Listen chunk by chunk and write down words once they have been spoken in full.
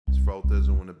Bro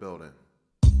Thizzle in the building.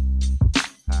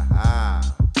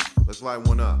 Ha. Let's light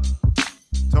one up.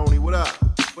 Tony, what up?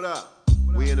 What up?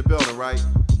 We in the building, right?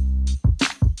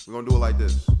 We're gonna do it like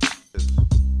this.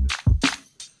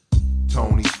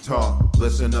 Tony's talk,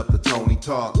 listen up to Tony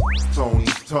talk.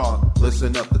 Tony's talk,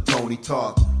 listen up to Tony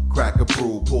talk. Crack a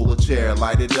brew, pull a chair,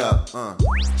 light it up.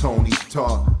 Tony's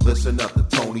talk, listen up to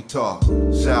Tony talk.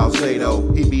 Salcedo,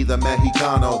 he be the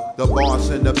Mexicano. The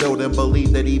boss in the building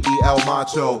believe that he be El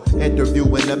Macho. Interview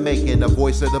in the making, the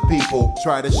voice of the people.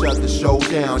 Try to shut the show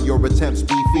down, your attempts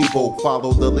be feeble.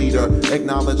 Follow the leader,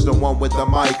 acknowledge the one with the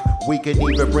mic. We can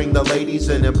even bring the ladies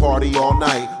in and party all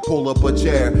night. Pull up a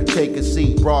chair, take a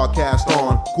seat, broadcast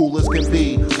on. Cool as can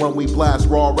be when we blast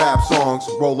raw rap songs.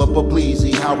 Roll up a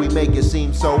bleezy, how we make it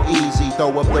seem so easy.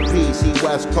 Throw up the PC,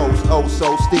 West Coast, oh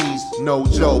so steez. No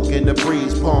joke, in the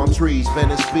breeze, palm trees,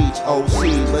 Venice Beach, OC.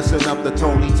 Listen up to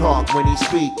Tony talk when he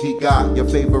speak. He got your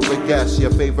favorite guest,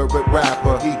 your favorite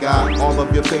rapper. He got all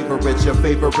of your favorites, your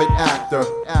favorite actor.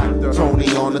 Tony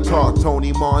on the talk,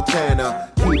 Tony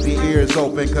Montana. Keep your ears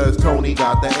open cause Tony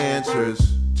got the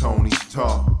answers. Tony's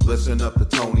talk, listen up to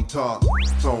Tony talk.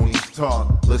 Tony's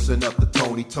talk, listen up to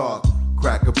Tony talk.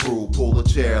 Crack a brew, pull a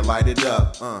chair, light it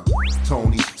up.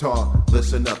 Tony's talk,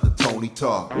 listen up to Tony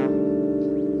talk.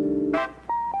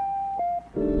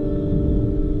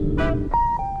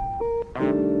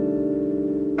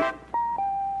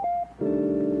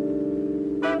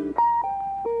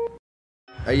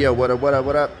 Hey yo, what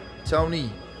up?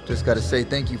 Tony, just gotta say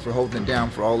thank you for holding it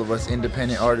down for all of us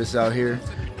independent artists out here.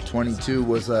 22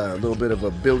 was a little bit of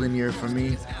a building year for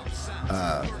me,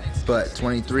 but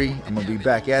 23, I'm gonna be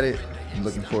back at it. I'm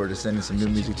looking forward to sending some new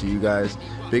music to you guys.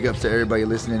 Big ups to everybody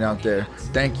listening out there.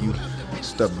 Thank you.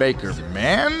 It's the Baker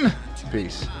Man.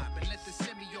 Peace.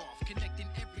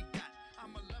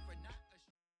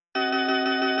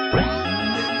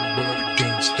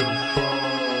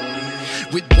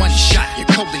 With one shot, you're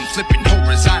cold and flipping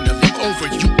horizontally over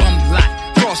you lot.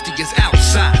 Frosty is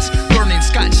outsize, burning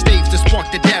scotch staves to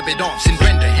spark the Davidoffs and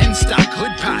render hen stock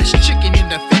hood pies. Chicken in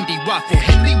the Fendi waffle,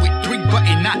 Henley with 3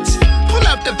 button knots. Pull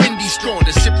out the Fendi straw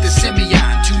to sip the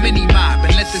semi-on. Too many mob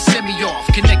and let the semi off,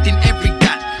 connecting every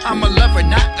dot. I'm a lover,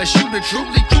 not a shooter,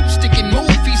 truly group sticking move.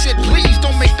 He said, please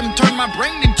don't make them turn my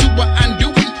brain into a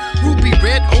andouille. Ruby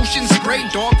red, ocean spray,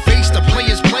 dog face, the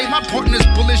players play. My partner's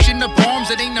bullish in the palms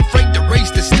that ain't afraid to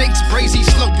raise the stakes. Brazy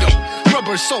slow yo,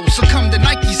 rubber soul, succumb to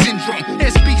Nike syndrome.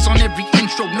 SB's on every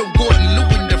intro, no Gordon Liu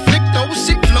in the flick though.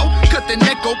 Sick flow, cut the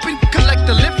neck open, collect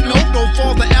the lymph node. Roll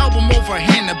for the album over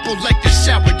Hannibal like the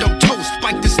sourdough toast.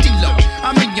 Bite the stilo,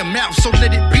 I'm in your mouth, so let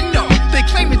it be known. They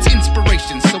claim it's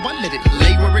inspiration, so I let it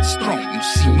lay where it's thrown.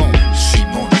 Simone,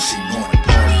 Simone, Simone,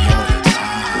 party all the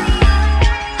time.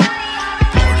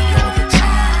 Party all the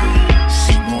time.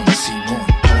 Simone, Simone,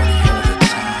 party all the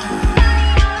time.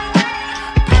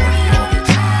 Party all the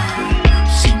time.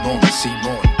 Simone,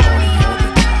 Simone, party all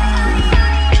the time.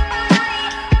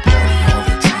 Party all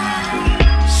the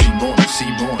time. Simone,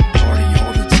 Simone, party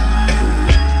all the time.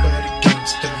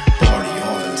 Party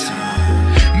all the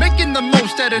time. Making the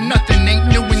most out of nothing ain't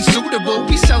new and suitable.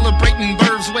 We celebrating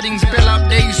births, weddings, bailout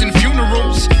days, and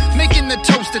funerals. Making the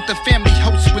toast that the family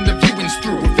hosts when the viewing's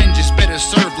through. Revenge is better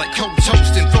served like cold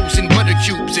toast and frozen butter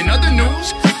cubes. In other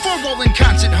news, 4-rolling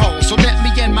concert halls so that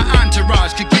me and my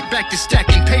entourage could get back to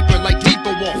stacking paper like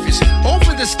Depot office.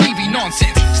 Over the skeevy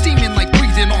nonsense, steaming like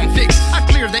breathing on Vicks. I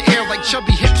clear the air like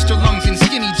chubby hipster lungs and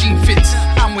skinny jean fits.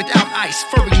 I'm without ice,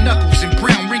 furry knuckles, and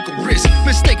brown wrinkled wrists.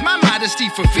 Mistake my modesty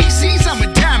for feces, I'm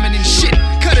a diamond and shit.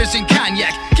 Cutters and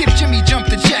cognac, give Jimmy Jump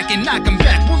the jack and knock him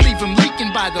back. We'll leave him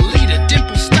leaking by the leader,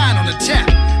 Dimple Stein on the tap.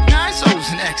 Nice hoes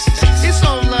and X's, it's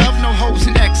all love, no hoes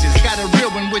and X's. Got a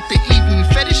real one with the evening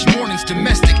fetish, mornings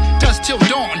domestic. Dusk till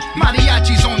dawn,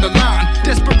 mariachis on the lawn.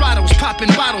 Desperados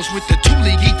popping bottles with the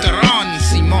Tuli Guitaron.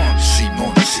 Simone,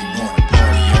 Simone, Simone,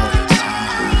 party all the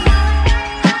time.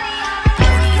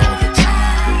 Party all the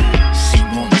time.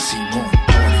 Simone, Simone,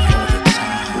 party all the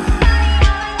time.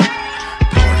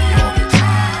 Party all the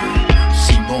time.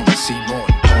 Simone, Simone,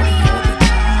 party all the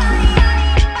time.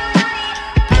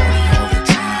 Party all the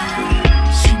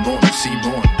time. Simone,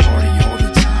 Simone, party all the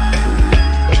time.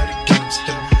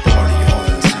 Party all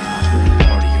the time.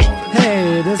 Party all the time.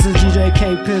 Hey, this is DJ K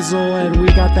Pizzle, and we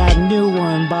got that new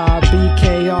one by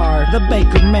BKR, the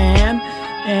Baker Man.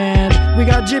 And we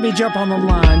got Jimmy Jump on the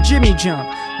line. Jimmy Jump,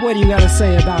 what do you gotta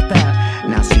say about that?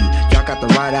 Now see, y'all got the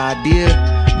right idea,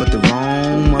 but the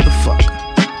wrong motherfucker.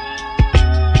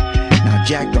 Now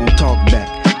Jack don't talk back,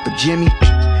 but Jimmy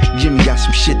got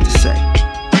some shit to say.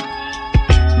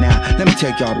 Now, let me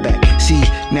take y'all back. See,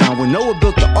 now when Noah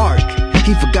built the ark,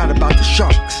 he forgot about the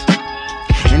sharks.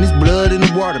 And Man, it's blood in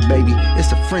the water, baby.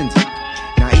 It's a frenzy.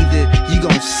 Now either you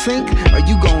gon' sink or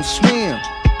you gon' swim.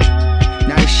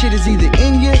 Now this shit is either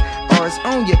in you or it's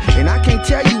on you, and I can't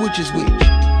tell you which is which.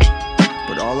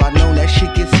 But all I know, that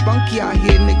shit gets spunky out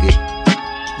here, nigga.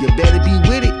 You better be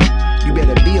with it. You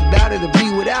better be about it or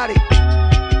be without it.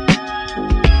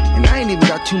 And I ain't even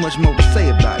got too much more to say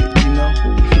about it, you know?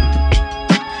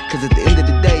 Cause at the end of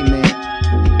the day, man,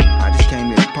 I just came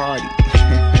here to party.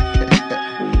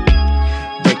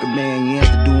 Baker, man, you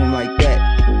have to do him like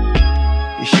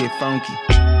that. This shit funky.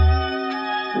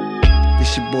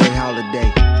 This your boy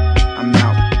Holiday. I'm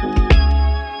out.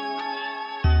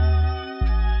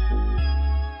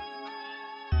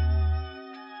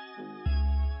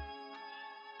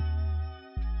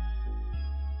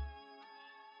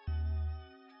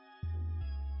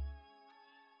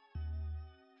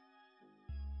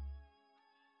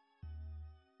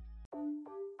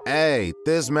 Hey,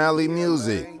 this Mally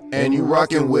Music, and you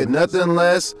rockin' with nothing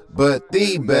less but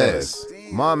the best.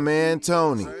 My man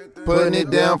Tony, putting it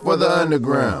down for the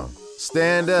underground.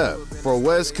 Stand up for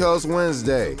West Coast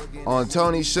Wednesday on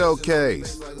Tony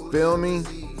Showcase. Feel me?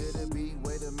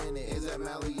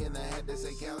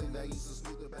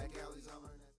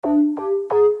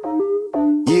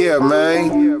 Yeah,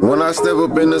 man, when I step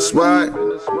up in the spot,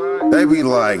 they be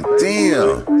like,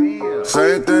 damn.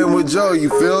 Same thing with Joe, you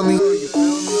feel me?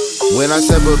 When I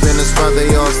step up in the spot,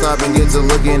 they all stop and get to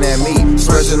looking at me.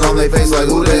 Expression on their face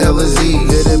like, who the hell is he?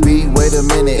 Could it be? Wait a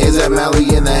minute, is that Mally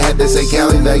in the hat that say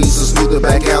Cali? That used to scoot the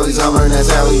back alleys. I learned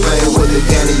that's how he playing with the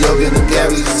candy, yoga and the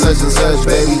cavies. Such and such,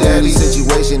 baby daddy.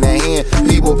 Situation at hand.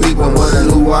 People peeping,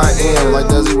 wondering who I am. Like,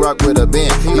 does he rock with a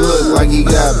band? He look like he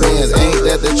got bands. Ain't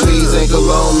that the trees? Ain't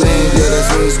cologne, man. Yeah,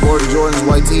 that's me. Sporting Jordans,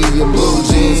 white tee and blue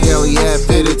jeans. Cali hat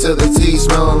fitted to the T,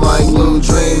 smelling like blue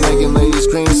dream. Making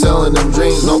ladies cream, selling them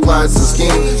dreams. No plots and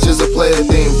schemes, just a player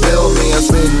thing. Feel me? I'm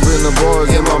spitting the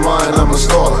bars in my mind. I'm a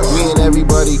star. Me and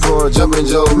everybody core, jumping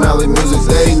Joe Mally Music.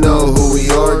 They know who we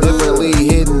are. Differently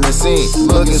hitting the scene,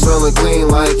 looking, smelling clean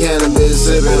like cannabis,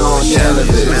 sipping on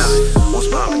cannabis. What's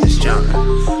poppin'? It's jumping.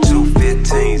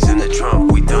 215s in the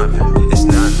trunk, we dumping. It's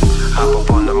nothing. Hop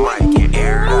up on the mic and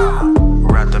air it out.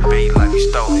 Rap the beat like we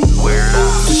stole it. Wear it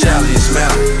out. The Shally is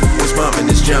smelling. What's bumping?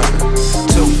 It's jumping.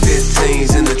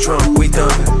 215s in the trunk, we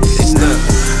dumping. It's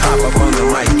nothing. Hop up on the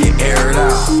mic and air it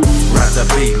out. Rap the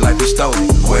beat like we stole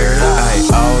it. Wear it out. Ay,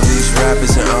 all these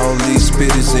rappers and all these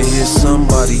spitters in here,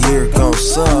 somebody here gon'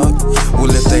 suck. Well,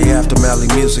 if they after Mally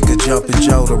Music or Jumpin'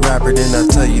 Joe the rapper, then I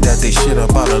tell you that they shit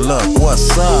up out of luck.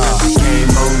 What's up? We came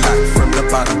on like from the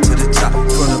bottom to the top,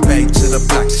 from the bay to the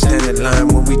block, stand in line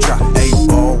when we drop.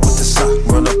 8-ball with the sock,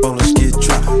 run up on us, get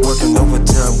dropped. Working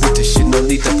overtime with this shit, no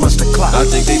need to punch the clock. I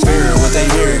think they fearing what they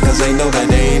hearing, cause they know that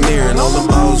they ain't nearing. On the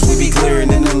hoes we be clearing,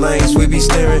 in the lanes we be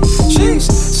staring. Jeez,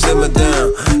 simmer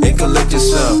down and collect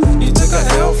yourself. You took a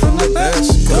L from the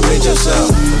best, commit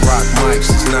yourself. Rock mics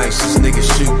is nice, as niggas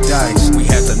shoot dice. We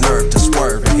had the nerve to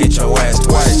swerve and hit your ass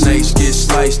twice. Snakes get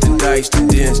sliced and diced and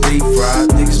then deep fried.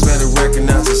 Niggas better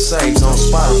recognize the saves on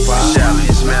Spotify. Shally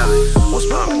is Mally, what's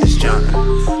poppin'? It's jumpin'.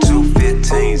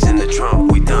 215s in the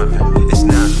trunk, we dumpin'. It's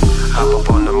nothing. Hop up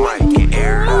on the mic and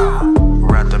air it out.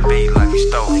 Rap the beat like we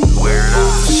stole it. Wear it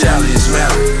out. Shally is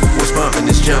Mally, what's bumpin'?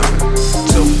 It's jumpin'.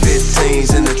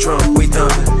 215s in the trunk, we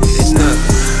dumpin'. It's nothing.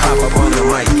 Hop up on the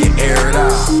mic and air it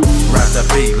out. Rap the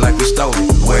beat like we stole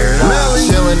it. Wear it out. Mally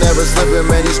chillin', never slippin',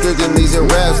 manuscripting these here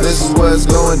raps. This is what's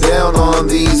going down on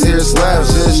these here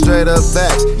slaps. Just straight up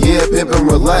facts, yeah, pimpin'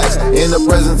 relax. In the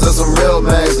presence of some real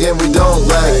max, yeah, we don't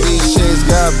lack. These shits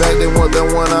got back, they want the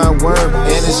one-eyed worm.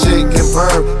 And this shit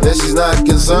confirmed that she's not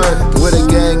concerned with a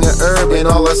gang of herb. And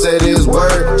all I said is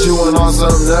word, chewing on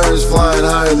some nerves, flying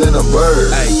higher than a bird.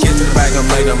 Hey, get to the bag, I'm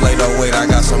late, oh wait, I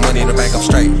got some money in the bank, I'm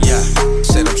straight, yeah.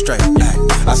 Said I'm straight, yeah.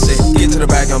 I said, get to the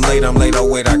bag, I'm late, oh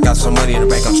wait, I got some money in the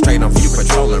bank, I'm straight. I'm view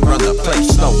patrolling, run the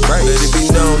place, no breaks. Let it be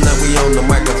known that we on the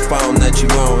microphone that you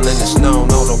on, and it's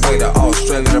known all the way to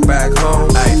Australia to back home.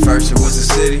 Hey, first it was the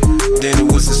city, then it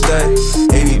was the state.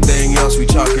 Anything else we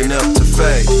chalking up to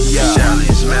fake, yeah. Shally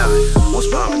is Mally, what's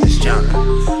poppin'? It's jumpin'.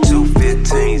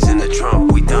 215s in the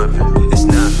trunk, we dumpin'. It's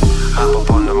nothing. Hop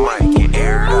up on the mic and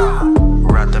air it out.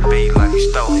 Rap the beat like we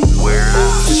stole it. Wear it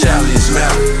out. Shally is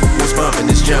Mally, what's bumpin'?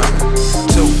 It's jumpin'.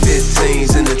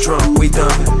 215s in the trunk, we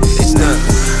dumpin'. It's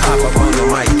nothing. Hop up on the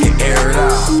mic and air it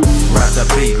out. Rap the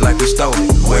beat like we stole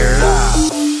it. Wear it out.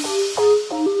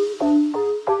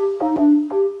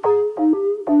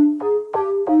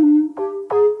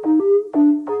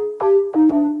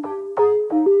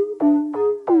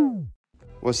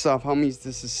 What's up, homies?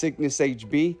 This is Sickness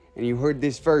HB, and you heard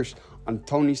this first on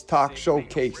Tony's Talk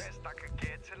Showcase.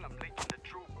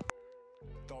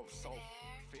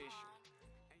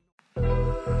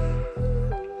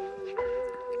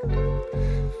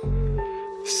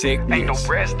 sickness. Ain't no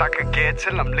rest I could get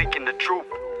till I'm leaking the truth.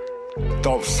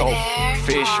 Dope so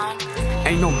official.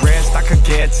 Ain't no rest I could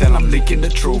get till I'm leaking the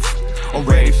truth.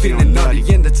 Already feeling nutty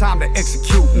in the time to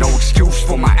execute. No excuse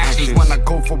for my actions when I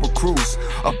go for a cruise.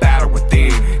 A battle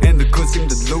within, and the good seem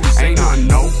to lose. Ain't nothing,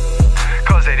 no.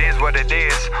 Cause it is what it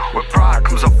is. With pride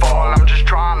comes a fall. I'm just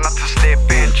trying not to slip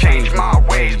and change my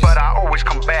ways, but I always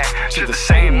come back to the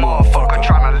same motherfucker,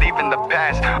 trying to leave in the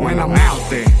past. When I'm out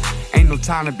there, ain't no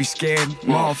time to be scared.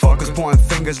 Motherfuckers pointing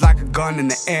fingers like a gun in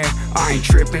the air. I ain't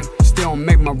tripping, still don't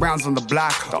make my rounds on the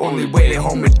block. The only way they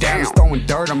hold me down is throwing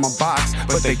dirt on my box.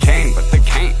 But they can't,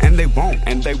 and they won't,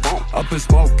 Up in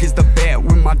smoke is the bed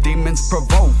when my demons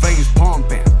provoke. Veins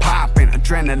pumping, popping,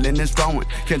 adrenaline is flowing.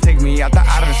 Can't take me out the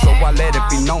outer, so I let it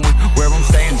be known where I'm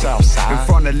staying. Outside in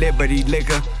front of Liberty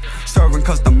Liquor, serving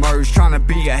customers, trying to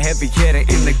be a heavy hitter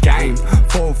in the game.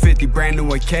 450 brand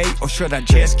new AK, or should I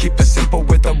just keep it simple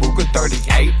with a Ruger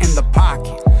 38 in the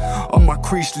pocket of my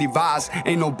crease Levi's?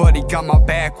 Ain't nobody got my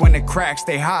back when it cracks,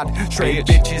 they hide. Straight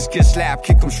bitches get slapped,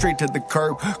 kick them straight to the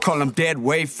curb. Call them dead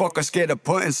weight, fucker scared of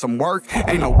putting some work.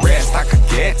 Ain't no rest I could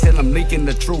get till I'm leaking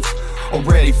the truth.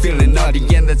 Already feeling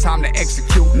nutty and the time to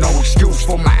execute. No excuse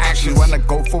for my actions when I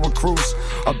go for a cruise.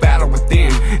 A battle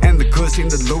within, and the good seem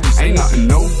to lose. Ain't nothing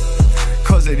new,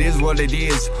 cause it is what it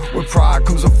is. With pride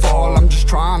comes a fall. I'm just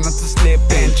trying not to slip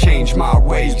and change my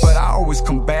ways, but I always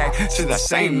come back to that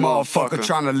same motherfucker,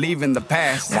 trying to leave in the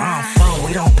past. Where I'm from,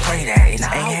 we don't play that. It's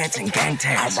A-heads and gang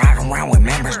tags. I ride around with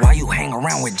members while you hang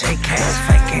around with JK.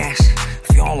 Fake ass.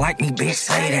 If you don't like me, bitch,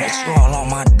 say that. Scroll on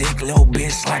my dick, little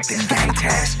bitch, like the gang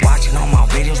task. Watching all my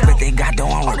videos, but they got dough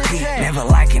on repeat. Never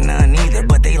liking none either,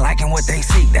 but they liking what they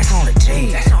see. That's on the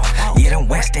G. Yeah, them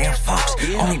West End folks.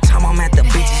 Only time I'm at the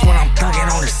beach is when I'm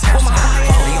thugging on the south side.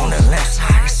 40 on the left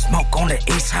side, smoke on the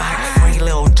east side. Free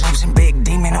little juice and big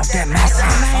demon off that mouth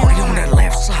side. 40 on the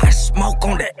left side, smoke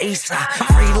on the east side.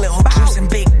 Free little juice and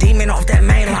big demon off that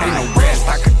main line. Ain't no rest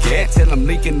I could get till I'm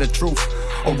leaking the truth.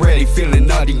 Already feeling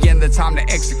nutty and the time to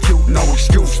execute. No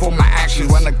excuse for my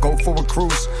actions when I go for a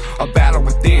cruise. A battle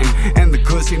within, and the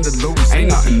good seem to lose. Ain't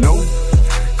nothing new,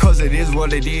 cause it is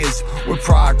what it is. With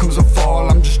pride comes a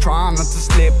fall. I'm just trying not to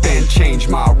slip and change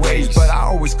my ways, but I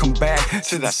always come back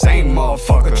to that same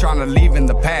motherfucker, trying to leave in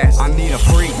the past. I need a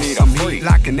freak, some heat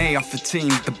like an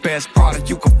AR-15. The best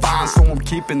product you can find, so I'm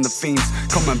keeping the fiends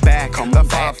coming back. The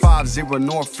 550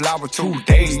 North Flower, 2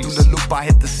 days through the loop. I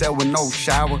hit the cell with no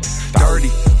shower. Dirty,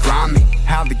 grimy,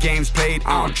 how the game's played.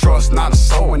 I don't trust not a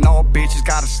soul, and all bitches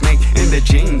got a snake in their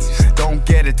jeans. Don't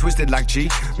get it twisted like G.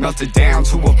 Melted down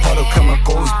to a puddle,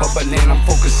 chemicals bubbling. I'm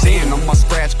focusing on my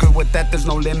scratch, cause with that there's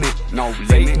no limit. No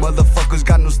fake motherfuckers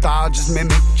got no style, just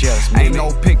mimic. Ain't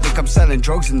no picnic, I'm selling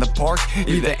drugs in the park.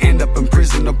 Either end up in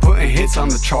prison or putting hits on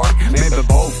the chart. Maybe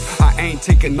both. I ain't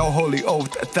taking no holy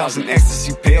oath. 1,000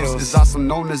 ecstasy pills is also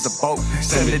known as a boat.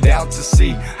 Send it out to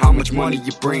see how much money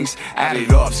it brings. Add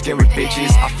it up, scary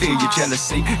bitches, I feel your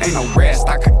jealousy. Ain't no rest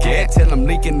I could get till I'm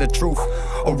leaking the truth.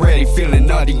 Already feeling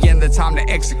nutty and the time to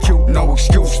execute. No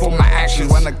excuse for my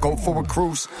actions when I go for a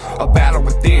cruise. A battle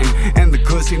within, and the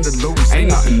good seem to lose. Ain't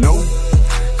nothing new,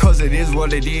 cause it is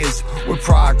what it is. With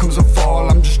pride comes a fall.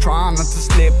 I'm just trying not to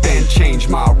slip and change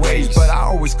my ways, but I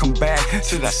always come back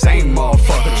to that same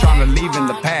motherfucker, trying to leave in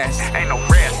the past. Ain't no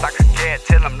rest I could get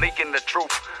till I'm leaking the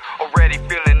truth. Already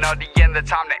feeling nutty and the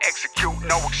time to execute.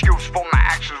 No excuse for my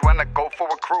actions when I go for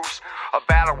a cruise. A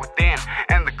battle within,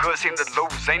 and the good seem to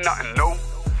lose. Ain't nothing new,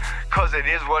 cause it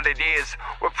is what it is.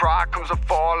 With pride comes a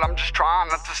fall. I'm just trying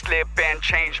not to slip and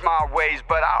change my ways,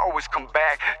 but I always come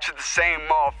back to the same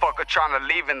motherfucker, trying to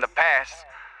leave in the past.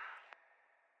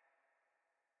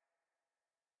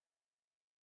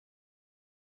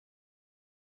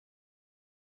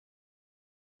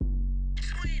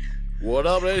 What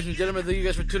up, ladies and gentlemen? Thank you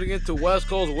guys for tuning in to West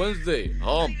Coast Wednesday.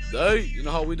 Hump Day. You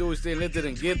know how we do, we stay lifted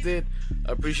and gifted.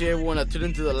 I appreciate everyone that tuned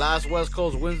into the last West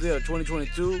Coast Wednesday of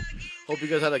 2022. Hope you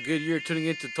guys had a good year tuning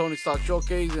into Tony's Talk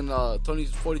Showcase and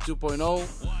Tony's 42.0.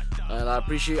 And I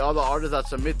appreciate all the artists that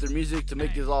submit their music to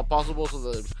make this all possible so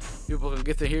that people can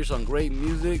get to hear some great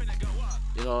music.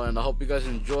 You know, and I hope you guys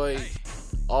enjoy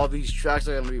all these tracks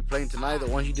that I'm going to be playing tonight. The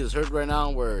ones you just heard right now,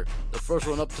 where the first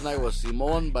one up tonight was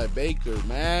Simone by Baker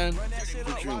Man,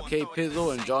 featuring K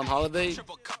Pizzle and John Holiday.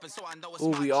 Who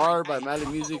We Are by Mally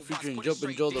Music, featuring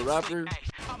Jumpin' Joe the Rapper.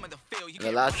 And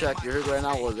the last track you heard right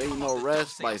now was Ain't No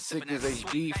Rest by Sickness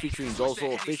HB, featuring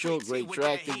Doso Official. Great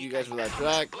track. Thank you guys for that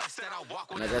track.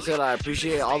 And like I said, I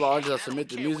appreciate all the artists that submit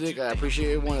the music. I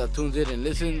appreciate everyone that tunes in and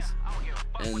listens.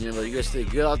 And you know, you guys stay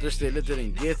good out there, stay lifted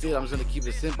and gifted. I'm just gonna keep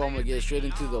it simple. I'm gonna get straight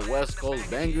into the West Coast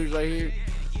bangers right here.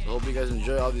 So hope you guys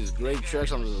enjoy all these great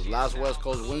tracks on this last West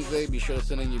Coast Wednesday. Be sure to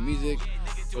send in your music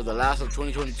for the last of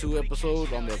 2022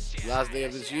 episode on the last day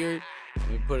of this year.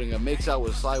 We're putting a mix out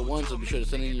with Sly One, so be sure to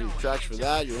send in your tracks for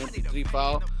that, your MP3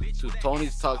 file, to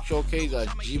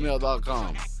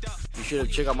Tony'sTalkShowcase@gmail.com. Be sure to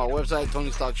check out my website,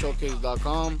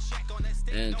 Tony'sTalkShowcase.com,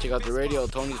 and check out the radio,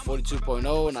 Tony's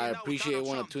 42.0. And I appreciate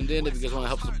everyone that tuned in. If you guys want to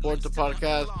help support the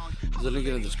podcast, there's a link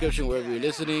in the description wherever you're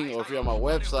listening, or if you're on my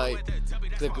website,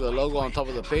 click the logo on top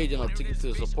of the page and I'll take you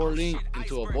to the support link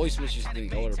into a voice message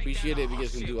link. I would appreciate it if you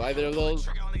guys can do either of those.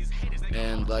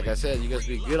 And like I said, you guys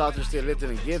be good out there, stay lifted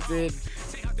and gifted.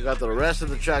 We got the rest of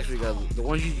the tracks. We got the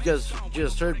ones you guys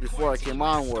just heard before I came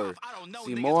on were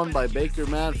Simone by Baker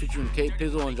Man featuring Kate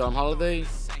Pizzle and John Holiday,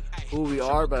 Who We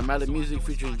Are by Mally Music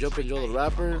featuring Jumpin' Joe the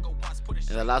Rapper,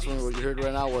 and the last one we heard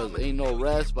right now was Ain't No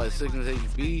Rest by Sickness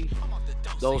HB,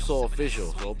 those so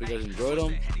official. So hope you guys enjoyed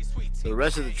them. The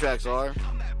rest of the tracks are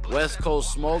West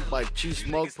Coast Smoke by Chief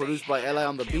Smoke, produced by L.I.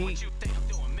 on the Beat,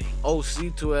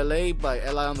 OC to LA by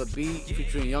L.I. on the Beat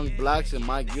featuring Young Blacks and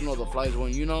Mike You Know the Flies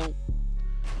One You Know.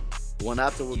 The one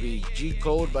after would be G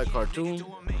Code by Cartoon,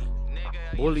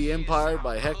 Bully Empire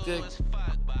by Hectic,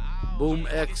 Boom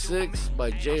X6 by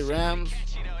J Rams,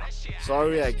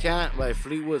 Sorry I Can't by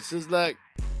Fleetwood Sizzlack,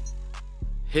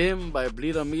 Him by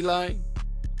Bleeda Milai,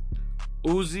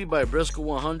 Uzi by Briscoe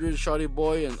 100, Shawty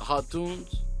Boy and Hot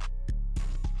Tunes.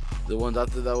 The ones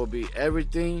after that will be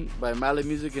Everything by Mally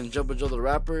Music and Jumpin' Joe the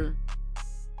Rapper,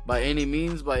 By Any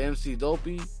Means by MC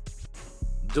Dopey,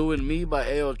 Doing Me by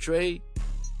A.O. Trey,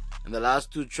 and the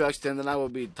last two tracks to end the night will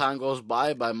be Time Goes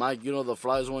By Mike You Know the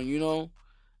Flies One You Know,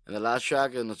 and the last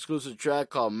track, an exclusive track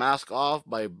called Mask Off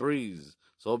by Breeze.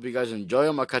 So hope you guys enjoy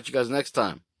them. I'll catch you guys next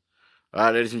time.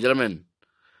 Alright, ladies and gentlemen,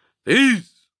 peace!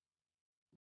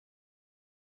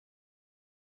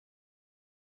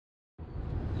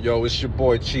 Yo, it's your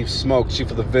boy Chief Smoke, Chief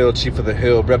of the Ville, Chief of the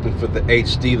Hill, repping for the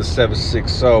HD, the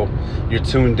 760. You're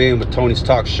tuned in with Tony's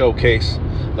Talk Showcase,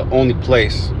 the only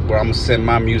place where I'm gonna send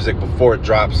my music before it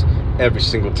drops every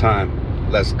single time.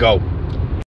 Let's go.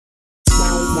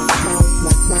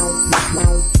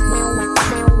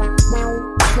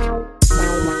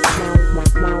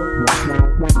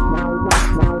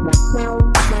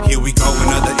 Here we go,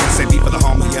 another insane beat for the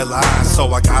homie L.I.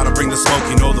 So I gotta bring the smoke,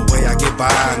 you know the way I get by.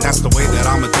 And that's the way that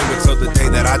I'ma do it till the day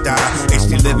that I die.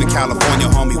 HD live in California,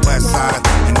 homie, west side.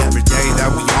 And every day that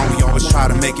we on, we always try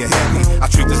to make it heavy. I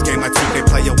treat this game like 2K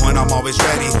player when I'm always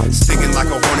ready. Stinging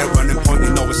like a hornet, running point,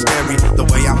 you know it's scary. The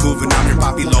way I'm moving, I'm your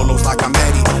Bobby Lolos like I'm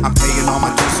Eddie. I'm paying all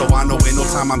my dues, so I know in no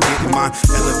time I'm getting mine.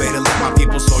 Elevated like my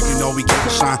people, so you know we get to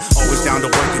shine. Always down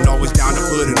to work and always down to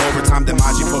put in overtime. Then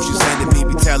my G-Pro, she sending me,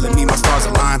 be telling me my stars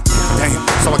align. Damn,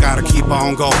 so I gotta keep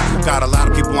on going. Got a lot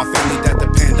of people, my family that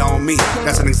depend on me.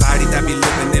 That's an anxiety that be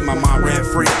living in my mind rent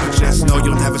free. But just know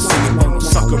you'll never see me for no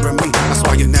sucker in me. That's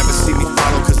why you never see me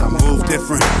follow, cause I move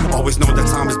different. Always know that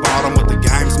time is bottom, what the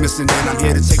game's missing. And I'm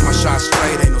here to take my shot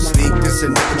straight. Ain't no sneak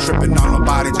dissing, never tripping on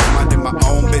nobody. Just minding my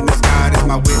own business. God is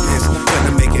my witness,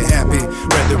 gonna make it happen.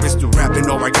 Whether it's through rapping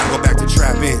or I gotta go back to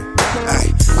trapping.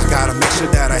 Ay, I gotta make sure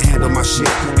that I handle my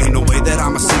shit. Ain't no way that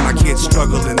I'ma see my kids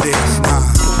struggle in this. Nah,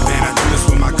 man, I do this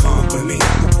for my company.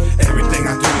 Everything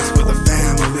I do is for the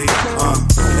family.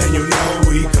 And you know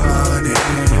we got it.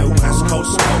 West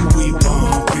Coast smoke, we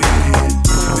bumpin'.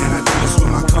 Man, I do this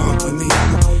for my company.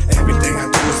 Everything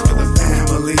I do is for the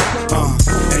family.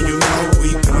 And you know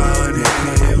we got it.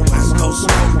 West Coast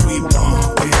smoke, we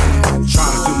bumpin'.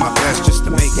 Trying to do my best just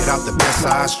to make it out the best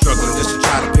side. Struggling just to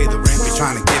try to pay the rent, be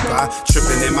trying to get by.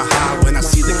 Tripping in my high when I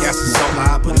see the gas is so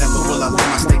high. But never will I let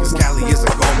my stake, cause Cali is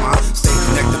a gold mine. Stay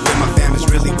connected with my fam is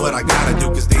really what I gotta do,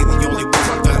 cause they the only ones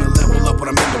I'm gonna level up when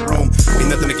I'm in the room. Ain't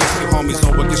nothing against your homies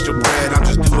or against your bread. I'm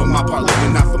just doing my part,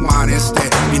 living out for mine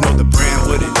instead. You know the brand,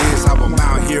 what it is, how I'm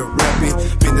out here repping.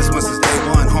 Been this one since day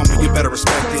one, homie, you better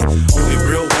respect it. Only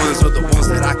real ones are the ones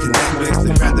that I connect with.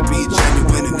 They'd rather be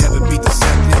genuine and never be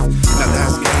deceptive. Now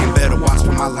that's game, better watch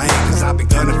for my lane, cause I've been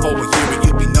gunning for a year and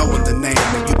you be knowing the name.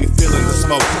 And you be feeling the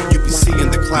smoke, you be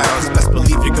seeing the clouds. Best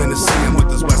believe you're gonna see them with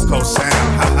this West Coast sound.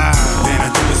 Ha-ha. Man, I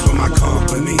do this for my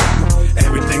company.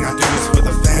 Everything I do is for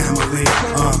the family.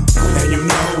 And you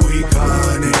know we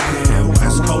got it.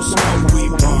 West Coast smoke, we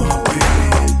bumpin'.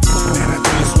 Man, I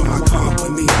do this for my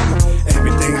company.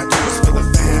 Everything I do is for the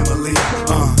family.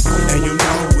 And you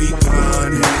know we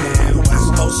got it. West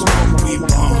Coast smoke, we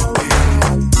bumpin'.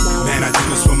 Man, I do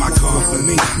this for my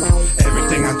company.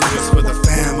 Everything I do is for the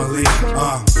family.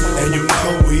 And you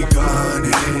know we got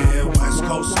it. West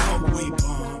Coast smoke, we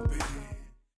bumpin'.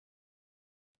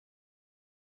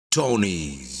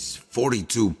 Tony's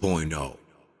 42.0.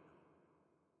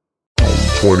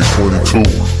 2022,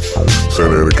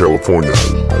 Santa Ana, California.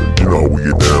 You know how we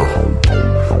get down.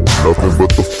 Nothing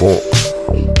but the funk.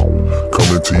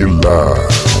 coming to you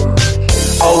live.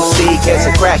 OC, catch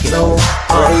it crackin'.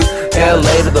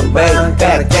 LA to the Bay,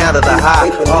 back down to the high,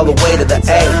 all the way to the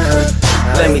A.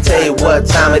 Let me tell you what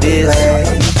time it is.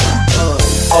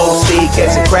 OC,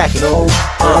 catch it crackin'.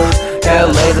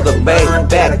 LA to the Bay,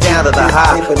 back down to the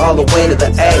high, all the way to the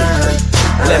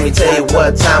A. Let me tell you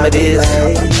what time it is.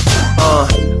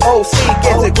 OC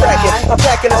gets it crackin'. I'm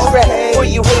packing a strap for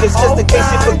you haters just in case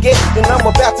you forget. And I'm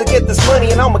about to get this money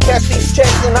and I'ma cash these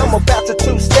checks. And I'm about to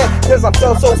two-step cause I'm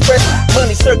so fresh.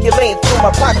 Money circulating through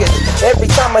my pockets. Every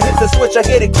time I hit the switch I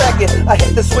get it crackin'. I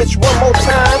hit the switch one more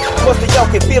time, most of y'all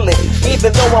can feel it.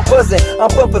 Even though I'm buzzing, I'm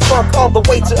bumping funk all the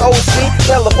way to OC.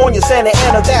 California, Santa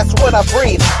Ana, that's what I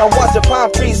breathe. I'm watching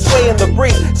palm trees sway in the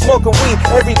breeze, smoking weed.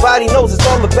 Everybody knows it's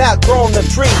all about growing the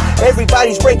tree.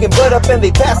 Everybody's breaking blood up and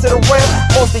they pass it around.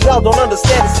 Most of y'all don't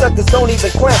understand it, suckers don't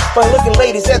even clamp. Fine looking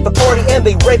ladies at the party and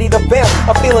they ready to bounce.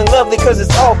 I'm feeling lovely cause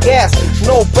it's all gas,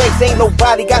 no breaks, ain't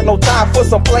nobody got no time for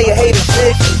some player hater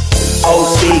shit.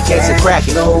 OC, catch it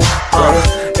crackin'.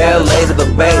 LA to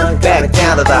the Bay, back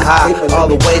down to the high, all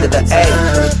the way to the A.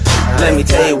 Let me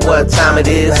tell you what time it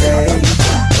is.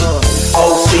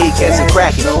 OC, catch it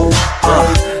crackin'.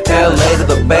 LA to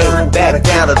the Bay, back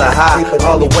down to the high,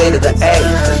 all the way to the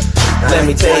A. Let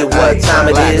me tell you what time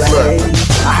it is.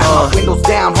 I had my windows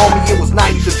down, homie, it was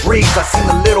 90 degrees. I seen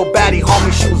a little baddie,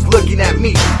 homie, she was looking at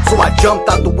me. So I jumped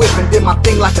out the whip and did my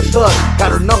thing like a thug.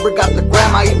 Got her number, got the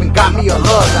gram, I even got me a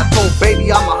hug. I told baby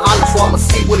I'ma holler, so I'ma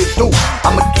see what it do.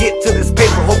 I'ma get to this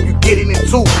paper, hope you get it in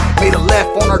two. Made a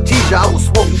left on Artesia, I was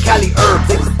smoking Cali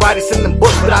herbs. Ain't the brightest in them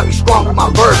books, but I be strong with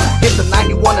my verbs. Hit the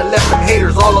 91 and left them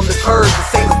haters all on the curves.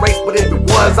 This ain't a race, but if it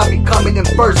was, I'd be coming in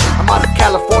first. I'm out of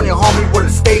California, homie, where the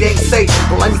state ain't safe.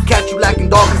 Don't let me catch you lacking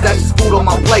dog, cause that's just food on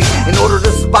my plate. In order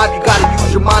to survive, you gotta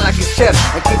use your mind like it's chess.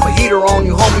 And keep a heater on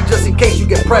you, homie, just in case you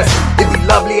get pressed. It be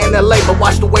lovely in LA, but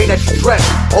watch the way that you dress.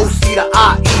 OC to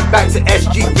IE, back to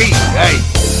SGV, hey.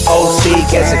 OC,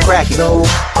 catch it crackin'.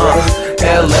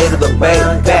 LA to the Bay,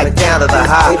 back down to the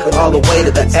high, all the way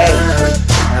to the A.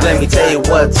 Let me tell you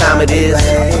what time it is.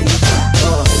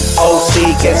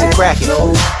 OC, catch it crackin'.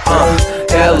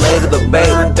 LA to the Bay,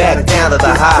 back down to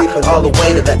the high, all the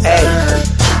way to the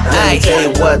A. Let me tell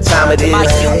you what time it is.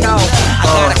 You know, I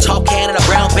got a tall can and a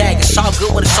brown bag. It's all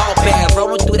good when it's all bad.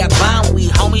 Rolling through that bomb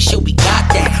weed, homie, shit, we got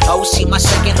that. OC, my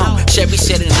second home. Chevy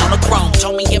sitting on the chrome.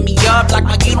 Told me hit me up like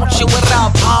my you don't chill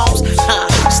without palms.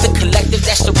 It's the collective,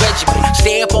 that's the regiment.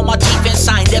 Stay up on my defense,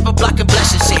 I ain't never blocking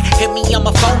blessings in. Hit me on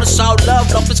my phone, it's all love,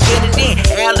 don't let's get it in.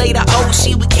 LA to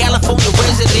OC, we California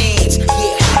residents.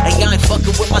 Yeah, and y'all ain't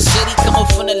fucking with my city. Coming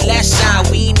from the left side,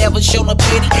 we ain't never show no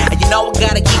pity. And you know I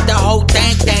gotta keep the whole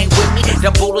thing with me.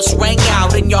 The bullets rang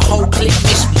out and your whole clique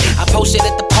missed me. I posted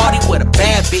at the party with a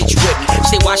bad bitch with me.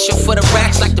 Stay watching for the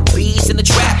racks like the bees in the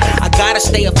trap. I gotta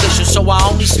stay official, so I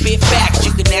only spit facts.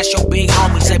 You can ask your big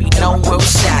homies, let me know where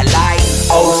it's at. Like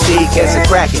OC, catch it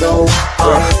crackin'.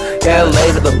 LA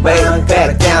to the Bay,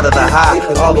 back down to the high,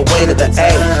 all the way to the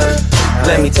A.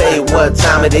 Let me tell you what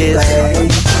time it is.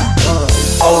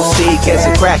 OC, catch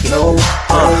it crackin'.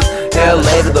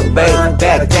 LA to the Bay,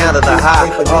 back down to the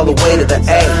high, all the way to the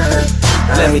A.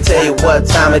 Let me tell you what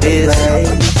time it is.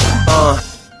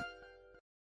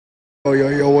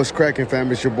 Yo, what's cracking,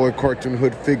 fam? It's your boy Cartoon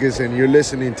Hood Figures, and you're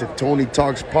listening to Tony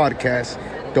Talks Podcast.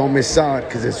 Don't miss out,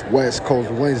 because it's West Coast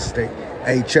Wednesday.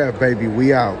 HF, baby,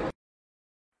 we out.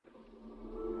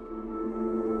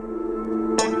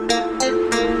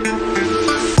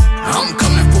 I'm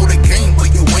coming for the game,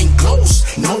 but you ain't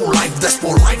close. No life, that's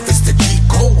for life, it's the G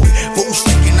code. Fools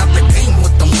sticking out the game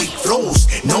with them weak flows.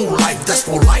 No life, that's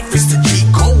for life, it's the G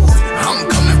code. I'm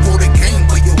coming for the game,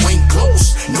 but you ain't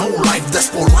close. No life, that's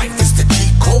for life, it's the G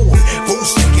code.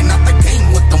 Fools sticking out the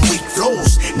game with them weak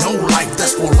flows. No life,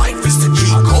 that's for life, it's the G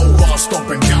code. Bust up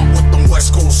and down with them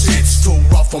West Coast hits. Too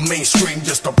rough for mainstream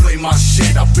just to play my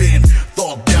shit. I've been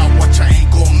thought down, what you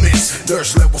ain't gon' miss.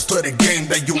 There's levels to the game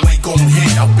that you ain't gon'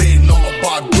 hit. I've been all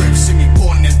about grip, see me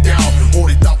putting it down.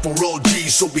 Hold it down for real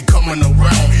G's, so be coming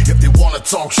around. If they wanna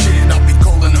talk shit, I'll be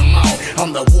calling them out.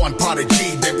 I'm the one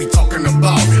prodigy they be talking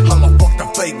about. I'ma fuck the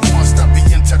fake ones that be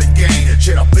into the game.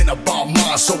 Shit, I've been about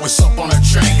mine, so it's up on a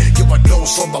chain. Give a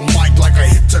dose on the mic like a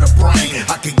hit to the brain.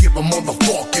 I can give a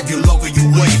motherfucker if you love it, you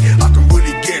wait. I can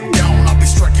really get down, I'll be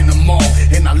striking them all.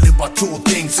 And I live by two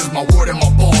things, is my word and my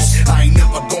boss. I ain't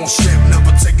never gon' slip, never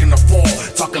taking a fall.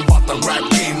 Talking about the rap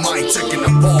game, I ain't taking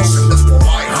the boss. And that's for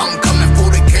life. I'm coming for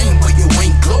the game, but you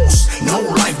ain't close. No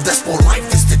life, that's for life,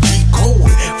 it's the G code.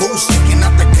 Fools sticking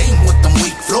out the game with them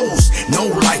weak flows. No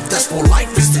life, that's for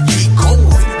life, it's the G code.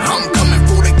 I'm coming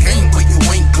for the game, but you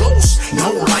ain't close.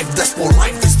 No life, that's for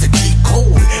life, it's the G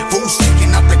code. Fools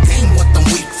sticking out the game with them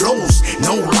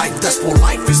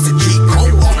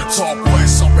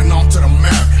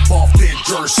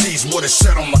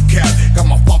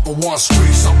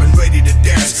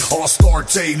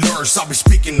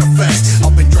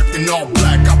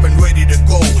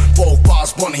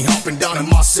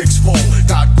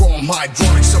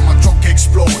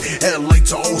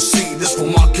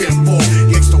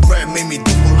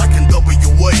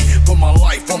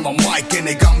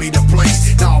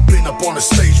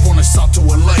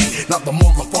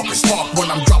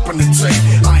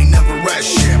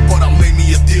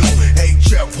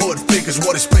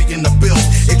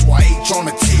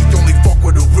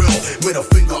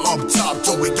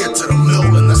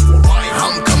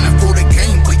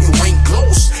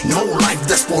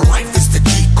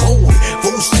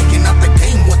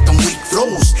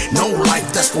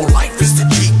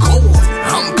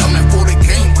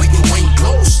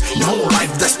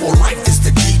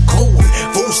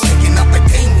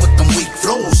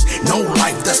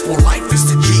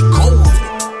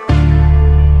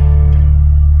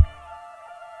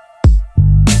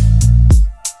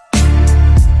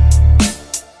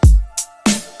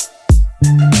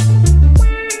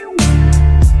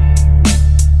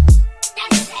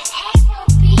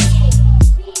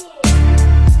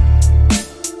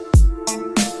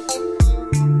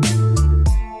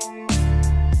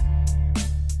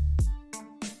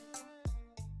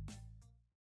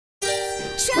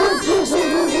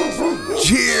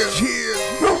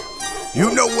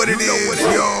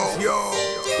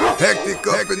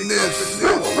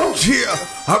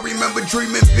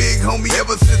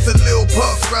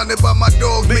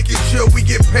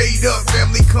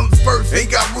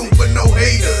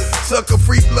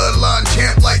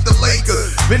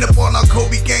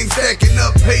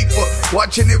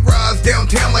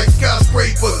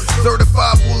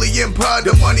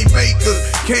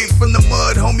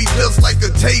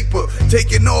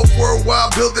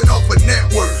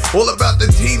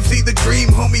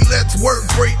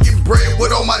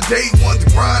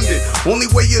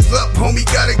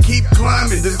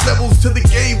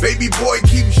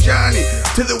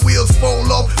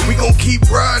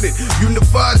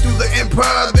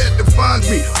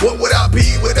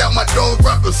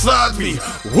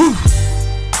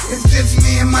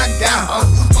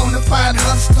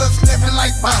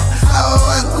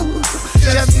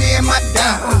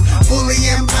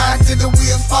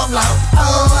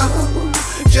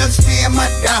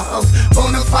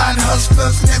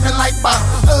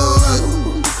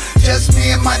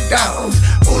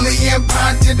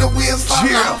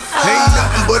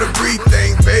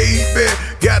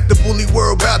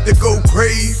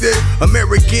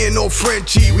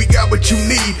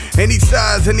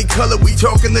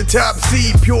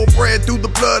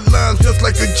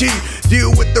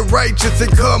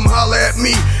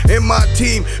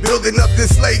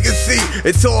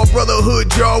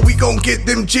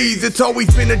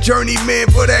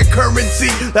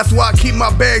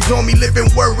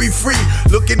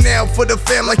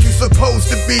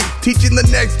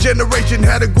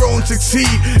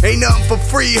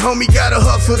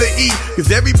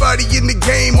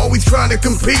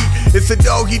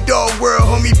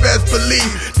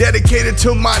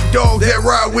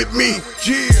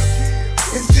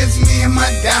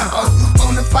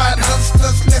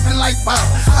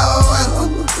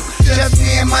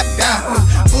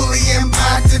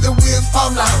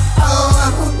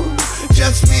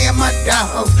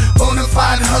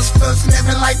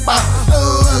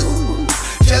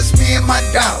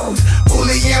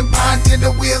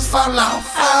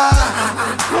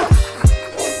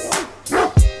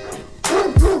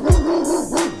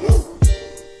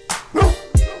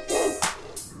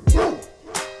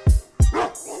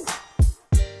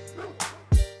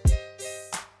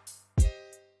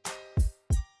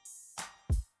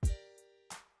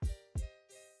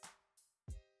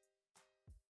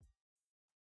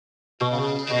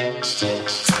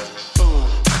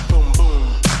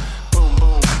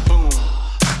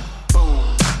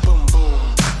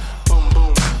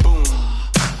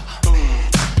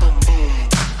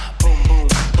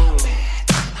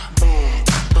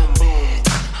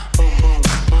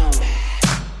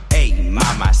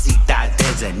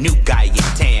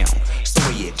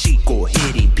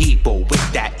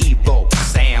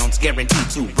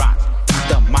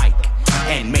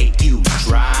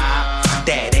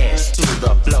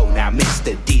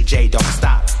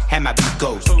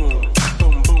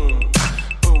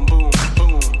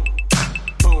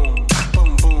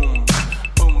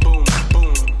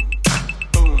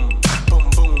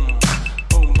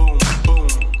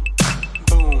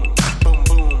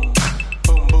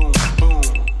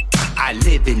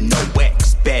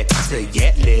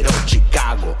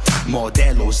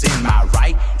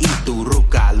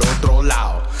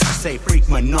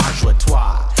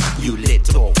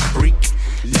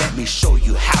Let me show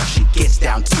you how she gets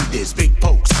down to this. Big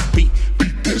Pokes, beat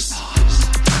this.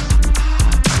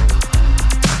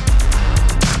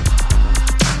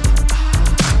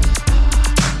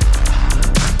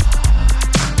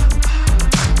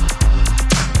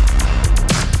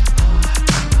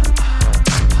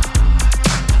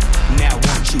 Now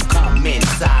won't you come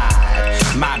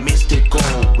inside my mystical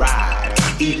ride,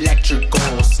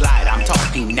 electrical slide. I'm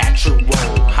talking natural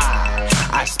high.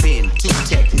 I spin 2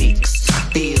 techniques,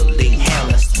 feeling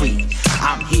hella sweet.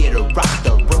 I'm here to rock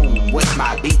the room with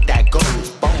my beat that goes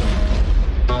boom.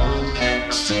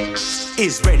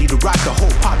 Is ready to rock the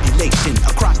whole population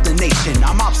across the nation.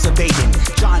 I'm observating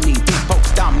Johnny Big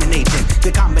Pokes dominating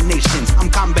the combinations. I'm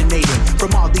combinating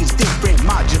from all these different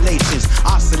modulations,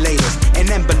 oscillators and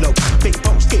envelopes. Big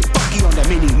Pokes get funky on the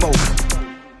mini mode.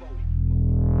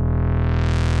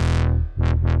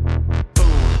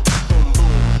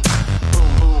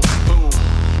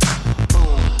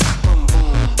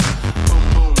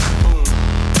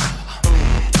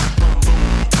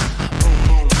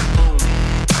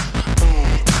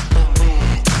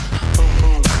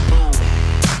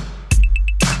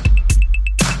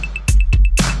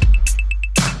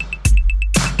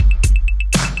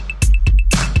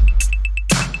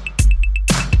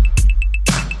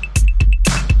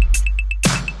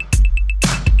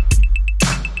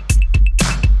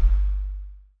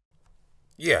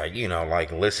 Yeah, you know,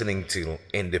 like listening to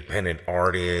independent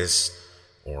artists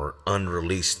or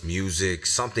unreleased music,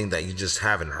 something that you just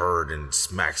haven't heard and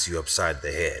smacks you upside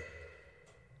the head.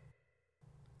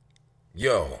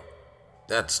 Yo,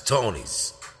 that's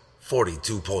Tony's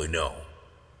 42.0.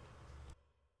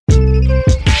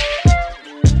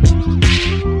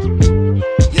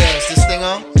 Yeah, is this thing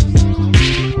on?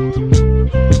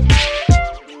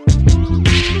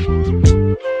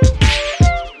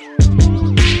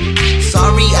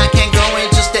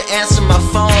 Answer my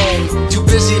phone. Too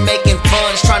busy making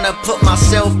funds, trying to put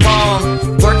myself on.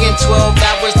 Working 12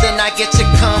 hours, then I get to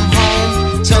come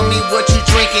home. Tell me what you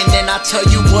drinking, then I tell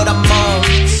you what I'm on.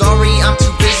 Sorry, I'm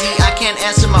too busy, I can't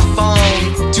answer my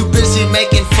phone. Too busy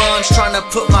making funds, trying to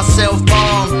put myself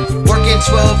on. Working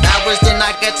 12 hours, then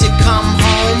I get to come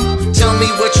home. Tell me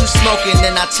what you smoking,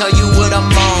 then I tell you what I'm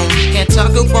on. Can't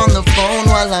talk up on the phone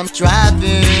while I'm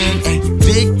driving. Ay,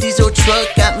 big diesel truck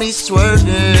got me swerving.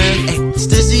 Ay,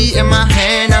 Stizzy in my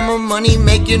hand, I'm a money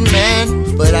making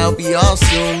man. But I'll be all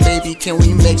soon, baby, can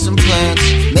we make some plans?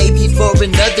 Maybe for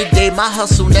another day, my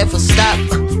hustle never stop.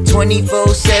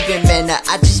 24/7, man,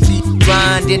 I just be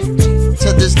grinding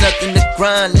till there's nothing to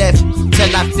grind left.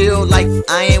 Till I feel like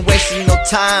I ain't wasting no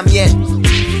time yet.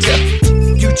 Till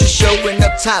you just showing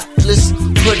up topless,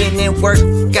 putting in work,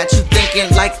 got you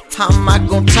thinking like, how am I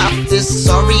gon' top this?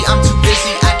 Sorry, I'm too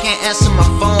busy, I can't answer my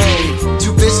phone.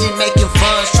 Too busy making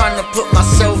funds, trying to put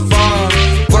myself on.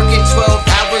 Working 12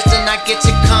 hours, then I get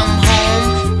to come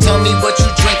home. Tell me what you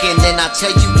drinking, then I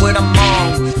tell you what I'm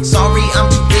on. Sorry, I'm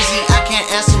too busy, I can't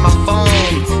answer my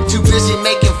phone. Too busy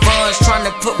making funds, trying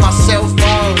to put myself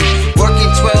on.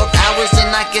 Working 12 hours,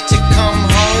 then I get to come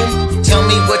home. Tell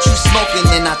me what you smoking,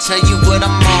 then I tell you what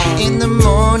I'm on. In the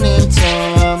morning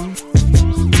time,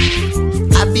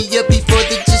 I be up before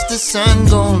the sun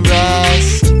gon'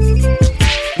 rise.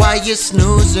 While you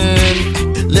snoozing,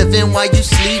 living while you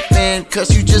sleeping,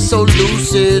 cause you just so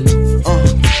lucid.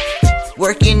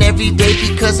 Working every day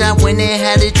because I went and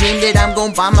had a dream that I'm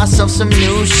gon' buy myself some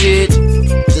new shit.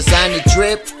 Designer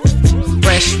drip,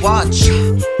 fresh watch,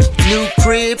 new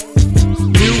crib,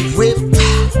 new whip,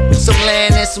 some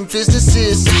land and some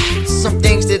businesses, some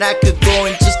things that I could go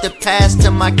and just to pass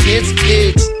to my kids'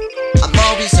 kids. I'm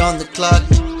always on the clock,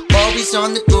 I'm always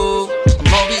on the go,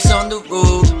 I'm always on the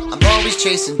road, I'm always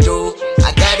chasing dough.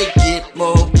 I gotta get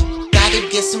more, gotta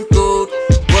get some gold.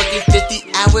 Working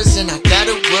 50 hours and I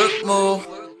gotta work more.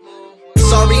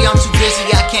 Sorry, I'm too busy,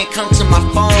 I can't come to my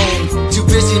phone. Too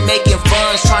busy making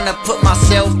funds, trying to put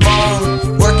myself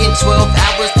on. Working 12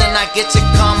 hours, then I get to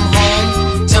come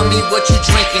home. Tell me what you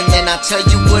drinking, then I tell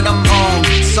you what I'm on.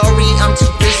 Sorry, I'm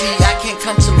too busy, I can't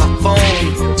come to my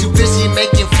phone. Too busy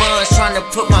making funds, trying to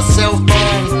put myself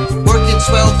on. Working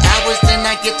 12 hours, then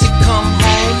I get to come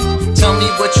home. Tell me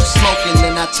what you smoking,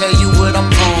 then I tell you what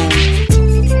I'm on.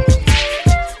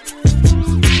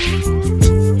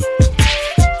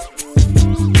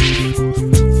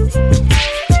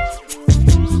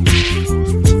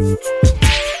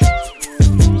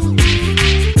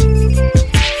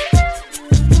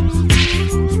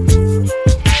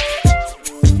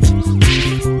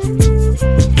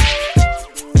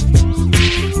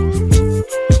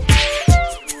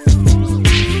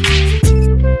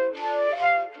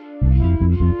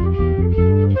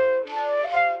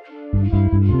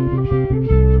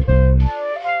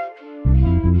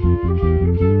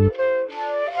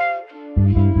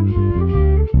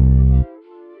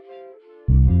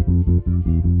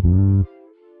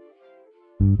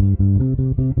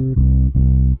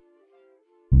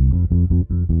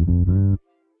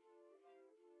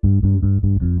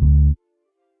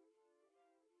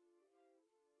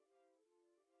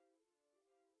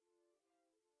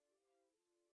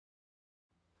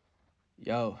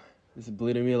 Yo, this is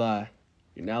Bleeding Me Live.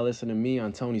 You're now listening to me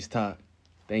on Tony's Talk.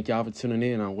 Thank y'all for tuning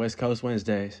in on West Coast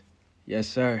Wednesdays. Yes,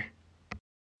 sir.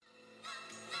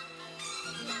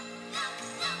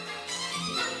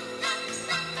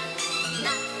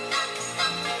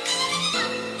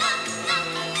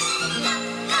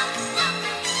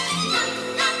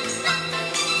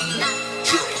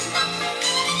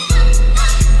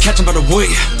 Catch 'em by the way,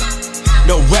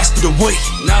 no rest for the way.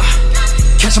 Nah,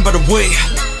 catch 'em by the way,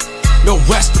 no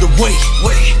rest for the way.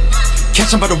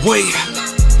 Catch 'em by the way,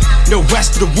 no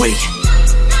rest for the way.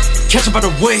 Catch 'em by the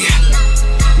way,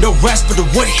 no rest for the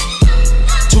way.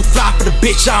 Too fly for the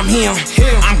bitch, I'm him.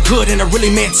 I'm good and I really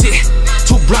meant it.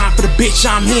 Too blind for the bitch,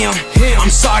 I'm him.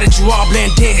 I'm sorry that you all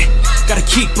blend in. Got a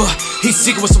keeper, he's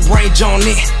secret with some range on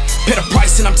it. Pay the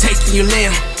price and I'm taking your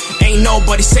limb. Ain't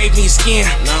nobody saving your skin.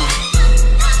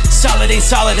 Solid ain't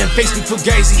solid and face me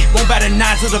fugazi. Won't bat a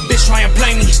nine till the bitch try and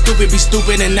play me. Stupid be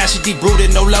stupid and now she deep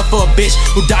rooted. No love for a bitch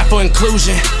who died for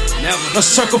inclusion. No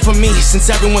circle for me since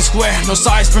everyone's square. No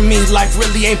size for me, life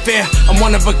really ain't fair. I'm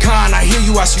one of a kind, I hear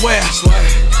you, I swear.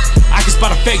 I can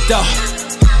spot a fake though.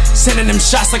 Sending them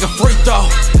shots like a free throw.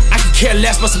 I can care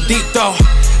less about some deep though.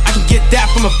 I can get that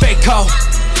from a fake hoe.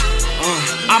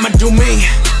 I'ma do me.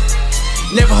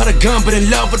 Never heard a gun but in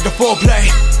love with the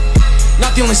foreplay.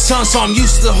 Not the only son, so I'm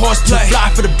used to the horseplay. Too fly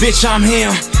for the bitch, I'm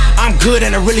him. I'm good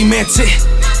and I really meant it.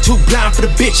 Too blind for the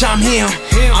bitch, I'm him.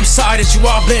 I'm sorry that you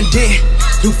all blend in.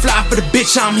 Too fly for the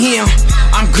bitch, I'm him.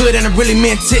 I'm good and I really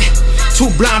meant it.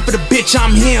 Too blind for the bitch,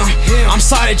 I'm him. I'm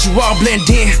sorry that you all blend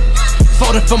in.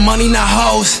 Folded for money, not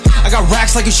hoes. I got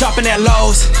racks like you shopping at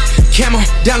Lowe's. Camel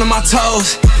down to my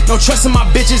toes. No trust in my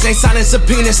bitches, ain't signing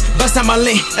subpoenas. Bust out my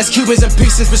link, that's Cubans in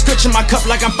pieces. Prescription my cup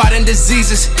like I'm fighting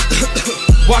diseases.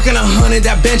 Walking 100,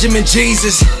 that Benjamin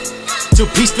Jesus. Two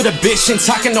piece for the bitch, ain't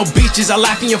talking no beaches. I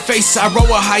laugh in your face, I roll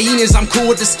with hyenas. I'm cool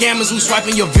with the scammers who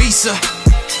swiping your visa.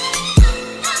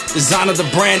 Designer the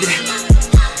branded,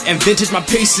 and vintage my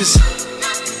pieces.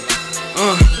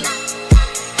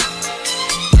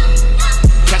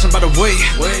 Catch 'em by the way,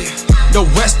 no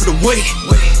rest for the way.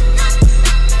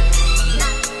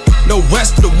 No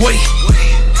rest for the way.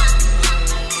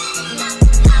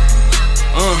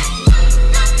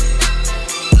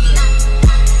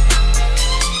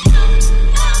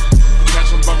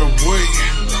 Catch 'em by the way.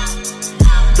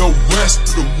 No rest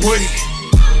for the way.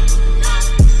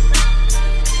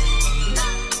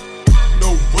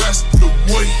 No rest for the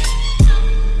way.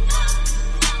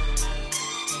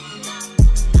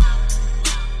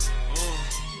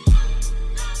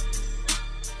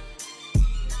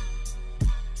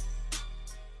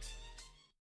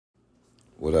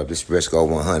 What up, this is Briscoe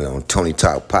 100 on Tony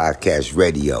Talk Podcast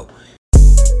Radio.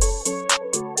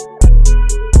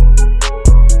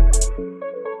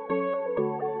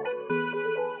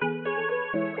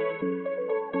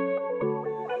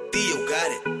 Theo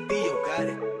got it.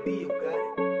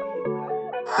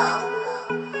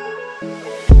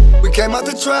 We came out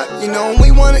the trap, you know when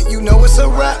we want it, you know it's a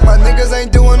rap. My niggas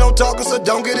ain't doing no talking, so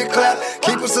don't get it clapped.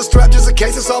 Keep us a strap just in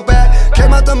case it's all bad.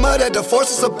 Came out the mud, had to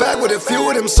force us a bag with a few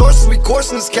of them sources, we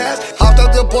coursing this cash. Hopped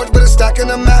out the porch with a stack in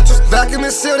the mattress. Vacuum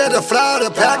is sealed, had to fly out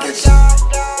the package.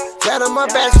 Flat on my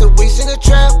back, the weeks in the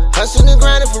trap, hustling and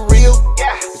grinding for real.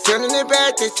 They turning it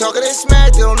back, they talking they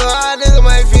smack, they don't know how a nigga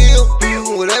might feel.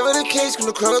 Whatever the case,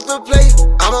 gonna come up the plate,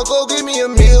 I'ma go give me a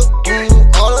meal.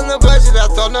 All on the budget, I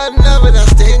thought nothing of it, I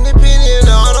stay independent,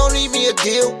 no, I don't need me a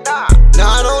deal. No,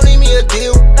 I don't need me a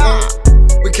deal.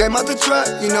 We came out the trap,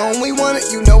 you know when we want it,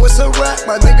 you know it's a rap.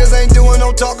 My niggas ain't doing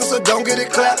no talking, so don't get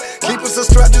it clapped. Keep us a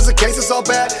strap just in case it's all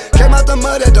bad. Came out the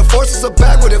mud, had to force us a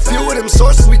bag with a few of them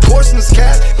sources, we coursing this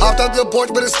cash. Hopped out the porch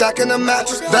with a stack in the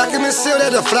mattress. Vacuum is sealed,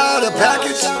 had to fly out the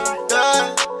package.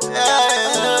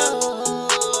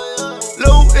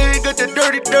 Low end, got that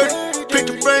dirty. Pick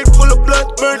the frame full of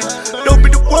blood burning. Don't be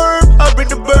the worm, I bring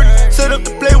the burden. Set up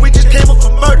the play, we just came up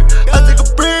for murder. I take a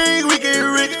break, we get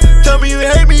rich. Tell me you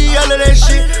hate me, all of that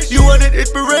shit. You wanted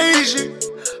inspiration,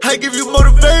 I give you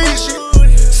motivation.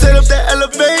 Set up that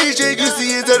elevation, you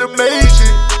see it's animation.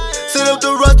 Set up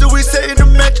the roster, we setting the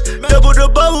match. Double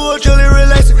the bubble, I'm chillin'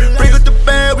 relaxing. Bring up the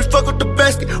band, we fuck up the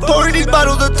basket. Pouring these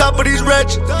bottles on top of these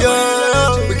ratchets,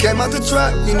 yeah. We came out the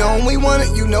trap, you know when we want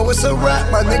it, you know it's a rap.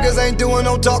 My niggas ain't doing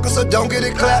no talking, so don't get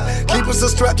it clapped. Keep us a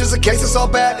strap just in case it's all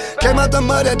bad. Came out the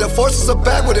mud, had to force us a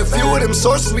bag with a few of them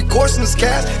sources, we coursing this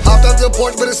cash. Hopped out the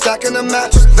porch with a stack in the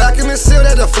mattress. Vacuum is sealed,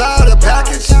 had to fly out the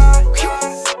package.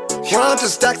 100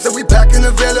 stacks that we pack in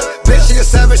the villa. Bitch, she a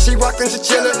savage, she rockin'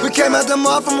 chinchilla. We came out the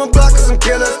mall from a block of some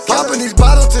killers. Popping these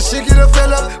bottles till she get a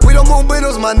fill up. We don't move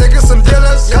windows, my niggas some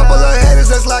dealers. Couple of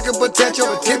haters that's lacking potential.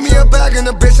 Give me a bag and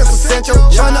a bitch that's essential.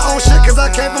 Tryna own shit cause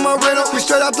I came from a rental. We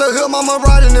straight out the hood, mama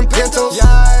riding in Pintos.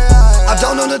 I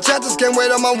don't know the chapters, can't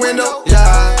wait on my window.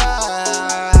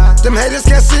 Them haters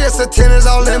can't see us, the tenors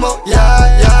all limo.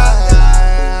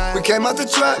 We came out the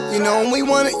trap, you know when we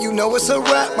want it, you know it's a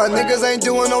rap. My niggas ain't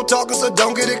doing no talking, so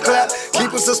don't get it clapped.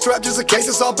 Keep us a strap just in case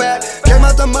it's all bad. Came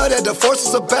out the mud, had to force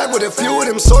us a bag. With a few of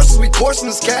them sources, we coursing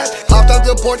this cash. Hopped out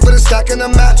the porch with a stack in the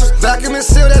mattress. Vacuum and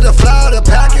sealed, had to fly out the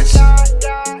package.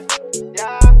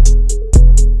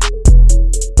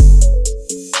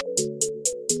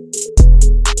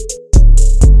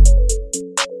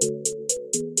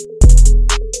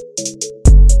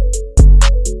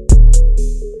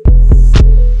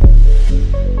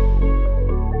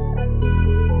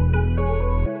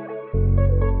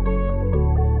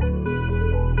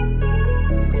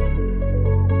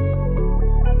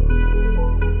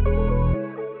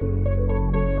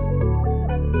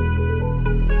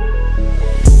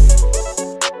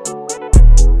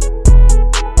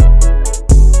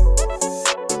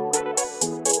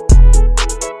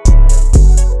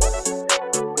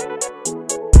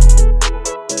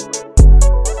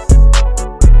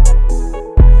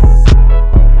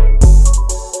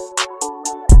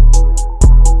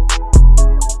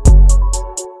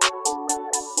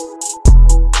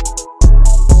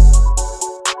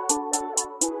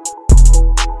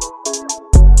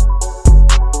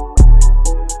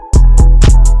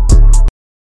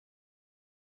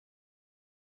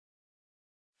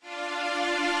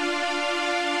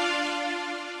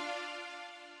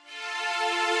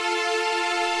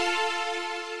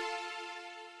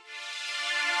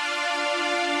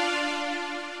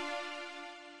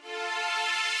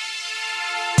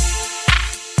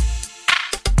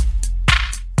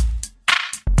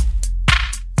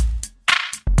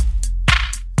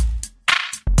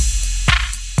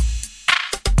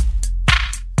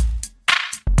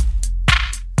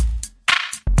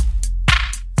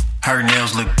 Her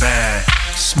nails look bad,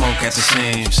 smoke at the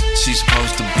seams. She's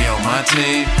supposed to be on my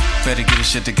team. Better get her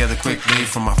shit together quickly.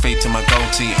 From my feet to my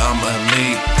goatee, I'm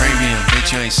elite. Premium,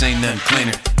 bitch, you ain't seen nothing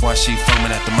cleaner. Why she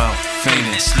foaming at the mouth,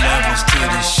 fainting? Levels to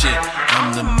this shit,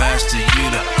 I'm the master, you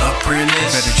the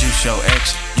apprentice. Better juice your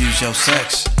ex, use your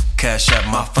sex. Cash out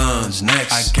my funds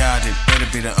next. I got it, better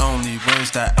be the only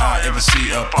words that I ever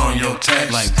see up on your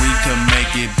text. Like we can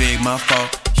make it big, my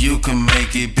fault. You can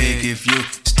make it big if you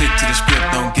stick to the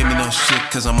script. Don't give me no shit,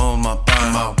 cause I'm on my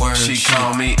bond. My word, she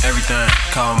call me everything.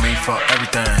 Call me for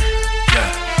everything. Yeah,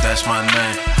 that's my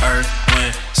name. Earth,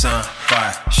 wind, sun,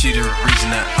 fire. She the reason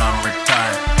that I'm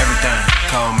retired. Everything,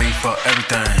 call me for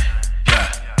everything. Yeah,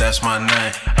 that's my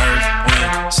name. Earth,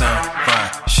 wind, sun, fire.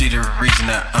 She the reason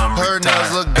that I'm Her retired.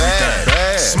 nails look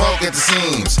bad, smoke at the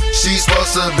seams. She's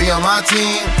supposed to be on my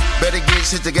team. Better get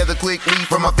shit together quickly.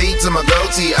 From my feet to my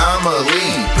goatee, I'm a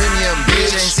lead. Premium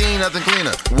bitch, ain't seen nothing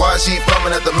cleaner. Why she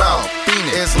foaming at the mouth?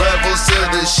 It's levels to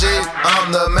the shit. I'm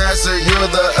the master, you're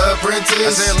the apprentice. I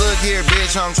said, look here,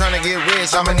 bitch, I'm trying to get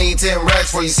rich. I'ma need 10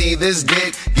 racks before you see this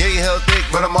dick. Yeah, you hell thick,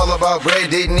 but I'm all about bread.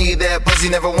 Didn't need that pussy,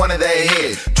 never wanted that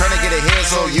head. Trying to get ahead,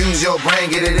 so use your brain.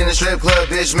 Get it in the strip club,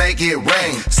 bitch, make it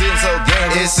rain. Sitting so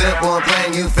game, it's simple and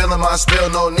plain. You feeling my spill,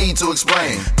 no need to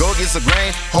explain. Go get some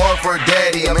grain, hard for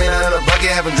daddy. I'm in a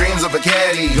bucket, having dreams of a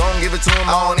caddy. Don't give it to him,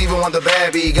 I don't even want the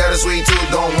baby. Got a sweet tooth,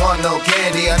 don't want no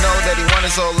candy. I know that he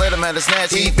wanted, so let him have a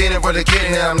snatch. He feeding for the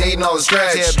kid, and I'm needing all the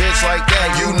scratch. Yeah, bitch like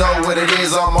that, you know what it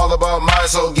is. I'm all about mine,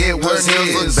 so get what's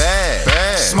his. Look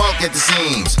bad, smoke at the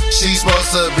seams. She's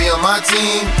supposed to be on my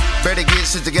team. Better get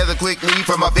shit together quickly.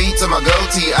 From my feet to my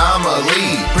goatee, I'm a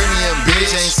lead. Premium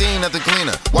bitch, ain't seen nothing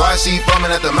cleaner. Why she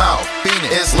foaming at the mouth?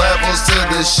 It's levels to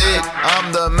the shit.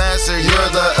 I'm the master,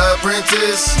 you're the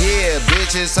apprentice. Yeah,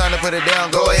 bitch, it's time to put it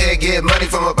down. Go ahead, get money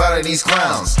from up out of these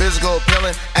clowns. Physical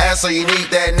appealing, ass so unique.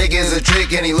 That nigga is a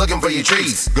trick and he looking for your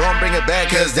treats. Go and bring it back,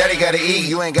 cause daddy gotta eat.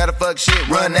 You ain't gotta fuck shit,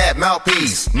 run that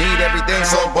mouthpiece. Need everything,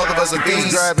 so both of us are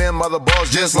beast. Grab him mother balls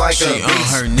just like she a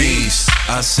beast. on her knees.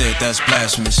 I said that's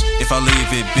blasphemous. If I leave,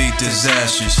 it be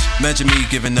disastrous. Imagine me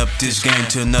giving up this game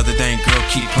to another dang girl.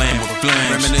 Keep playing with flames.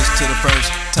 Reminisce to the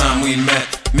first time we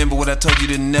met. Remember what I told you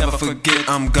to never forget.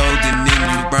 I'm golden in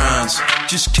you bronze.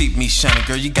 Just keep me shining,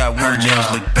 girl. You got one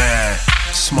nails look bad.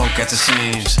 Smoke at the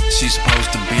seams. She's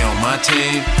supposed to be on my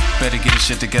team. Better get her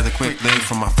shit together quickly.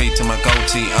 From my feet to my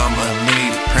goatee, I'm a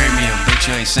lead. Premium, bitch,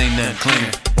 you ain't seen nothing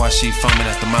cleaner. Why she foaming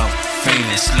at the mouth?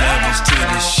 Famous levels to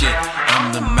this shit.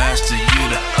 I'm the master, you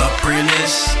the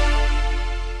apprentice.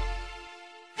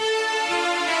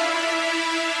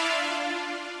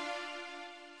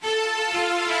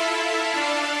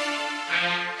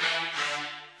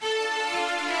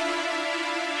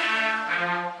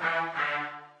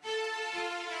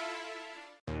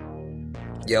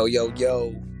 Yo,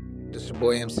 this your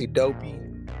boy MC Dopey.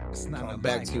 I'm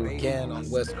back to you again on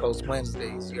West Coast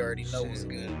Wednesdays. You already know what's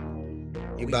good.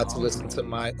 You about to listen to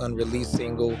my unreleased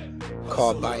single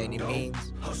called By Any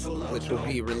Means, which will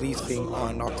be releasing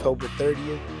on October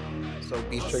 30th. So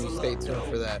be sure you stay tuned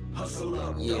for that.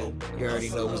 Yeah, you already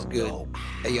know what's good.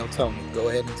 Hey, yo, Tony, go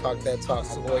ahead and talk that talk,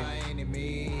 my boy.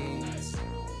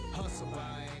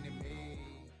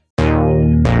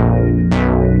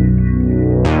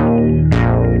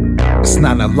 It's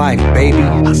not a life, baby.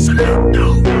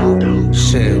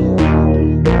 Shit,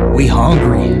 we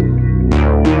hungry.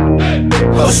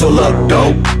 Hustle up,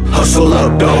 dope. Hustle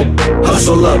up, dope.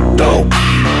 Hustle up, dope.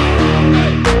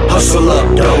 Hustle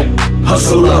up, dope.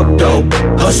 Hustle up, dope.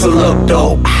 Hustle up,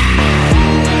 dope.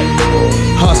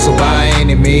 Hustle by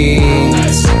any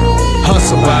means.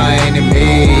 Hustle by any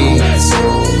means.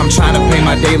 I'm trying to pay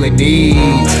my daily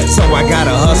needs, so I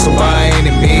gotta hustle by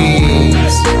any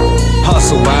means.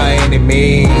 Hustle by any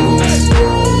means.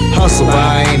 Hustle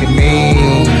by any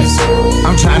means.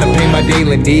 I'm trying to pay my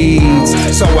daily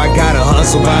needs, so I gotta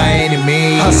hustle by any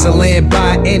means. Hustling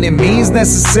by any means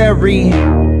necessary.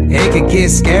 It could get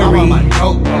scary.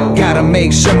 Gotta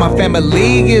make sure my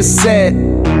family is set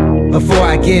before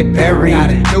I get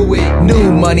buried.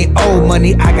 New money, old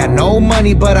money, I got no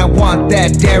money, but I want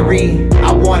that dairy.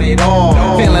 I want it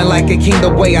all. Feeling like a king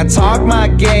the way I talk my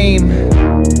game.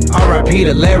 R.I.P.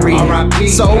 to Larry.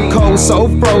 So cold, so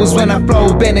froze when I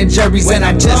flow Ben & Jerry's, and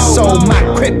I just sold my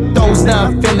cryptos. Now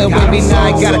I'm feeling with me. Now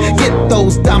I gotta get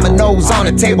those dominoes on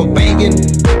the table banging.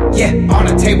 Yeah, on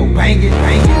the table banging.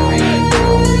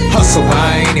 Hustle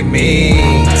by any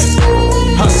means.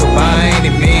 Hustle by any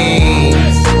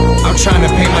means. I'm trying to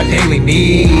pay my daily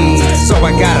needs, so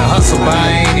I gotta hustle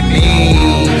by any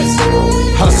means.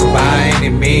 Hustle by any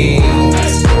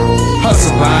means.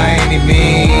 Hustle by any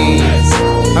means.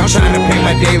 I'm trying to pay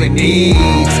my daily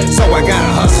needs, so I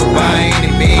gotta hustle by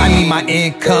any means. I need my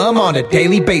income on a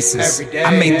daily basis.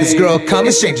 I made this girl come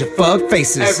exchanging fuck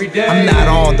faces. I'm not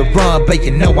on the run, but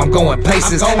you know I'm going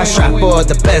places. I strive for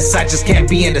the best, I just can't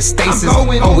be in the stasis.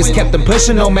 Always kept them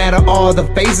pushing no matter all the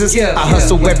phases. I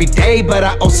hustle every day, but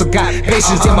I also got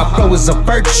patience. Yeah, my flow is a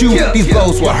virtue. These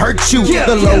blows will hurt you.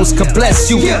 The lows could bless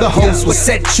you. The hoes will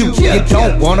set you. You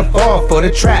don't wanna fall for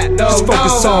the trap. Just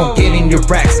focus on getting your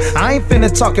racks. I ain't finna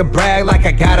talk and brag like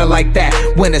I got it like that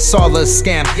when it's all a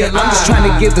scam. I'm just trying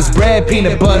to get this bread,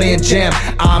 peanut butter and jam.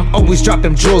 I'm always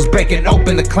dropping jewels, breaking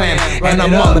open the clam, and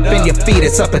I'm all up in your feet,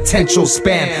 it's a potential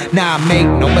spam. Now I make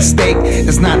no mistake,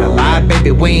 it's not a lie,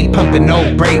 baby, we ain't pumping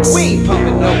no brakes.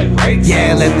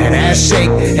 Yeah, let that ass shake.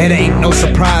 It ain't no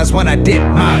surprise when I dip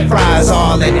my fries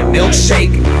all in a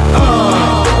milkshake.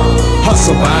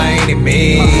 Hustle by any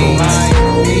means.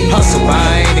 Hustle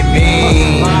by any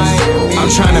means. I'm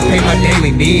trying to pay my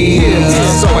daily needs,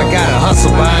 so I gotta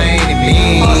hustle by any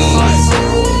means.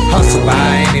 Hustle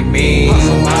by any means.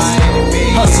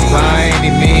 Hustle by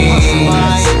any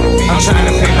means. I'm trying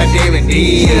to pay my daily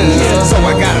needs, so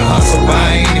I gotta hustle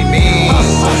by any means.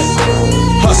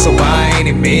 Hustle by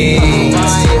any means.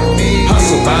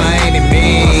 Hustle by any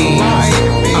means.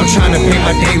 I'm trying to pay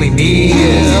my daily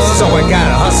needs, so I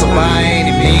gotta hustle by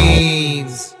any means.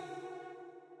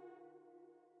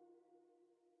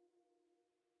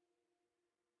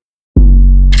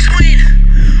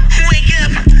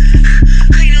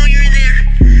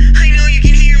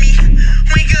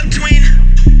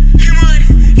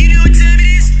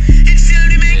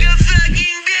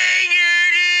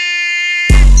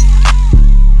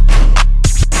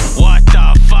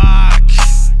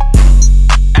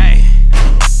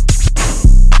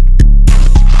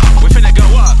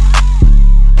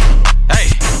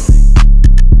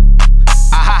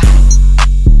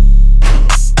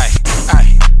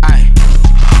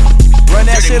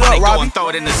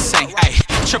 In the sink, ayy.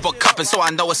 Triple cupping, so I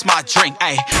know it's my drink,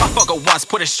 ayy. I fuck her once,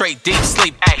 put her straight deep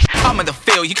sleep, ayy. I'm in the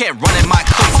field, you can't run in my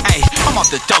cleats, ayy. I'm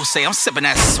off the dose, I'm sipping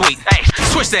that sweet, ayy.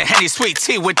 Switch that Henny sweet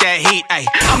tea with that heat, ayy.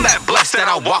 I'm that blessed that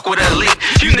I walk with a leap.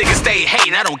 You niggas stay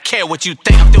hating, I don't care what you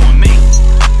think, I'm doing me.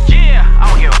 Yeah,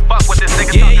 I don't give a fuck what this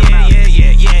nigga talking about.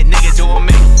 Yeah, nigga doing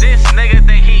me. This nigga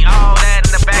think he all that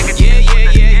in the back of yeah,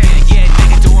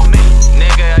 nigga doing me.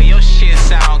 Nigga, your shit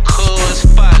sound cool as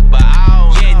fuck, but I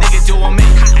don't know. Nigga doing me.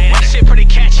 That shit pretty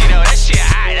catchy though, that shit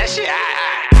aight.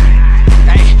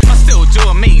 Hey, I'm still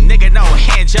doing me, nigga, no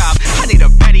hand job. I need a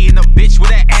baddie and a bitch with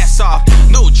that ass off.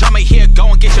 No drama here,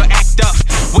 go and get your act up.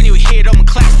 When you hear them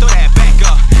claps, throw that back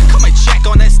up. Come and check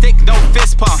on that stick, no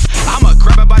fist pump. I'ma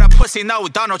grab her by the pussy, no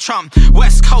Donald Trump.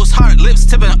 West Coast hard lips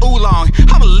tipping oolong.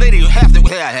 I'm a lady who have to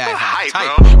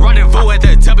Rendezvous at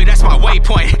the W, that's my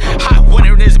waypoint. Hot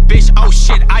winter in this bitch, oh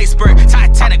shit, iceberg.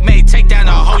 Titanic may take down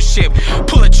the whole ship.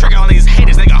 Pull a trigger on these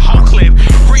haters, nigga, whole clip.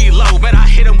 Reload, man, I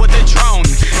hit them with a drone.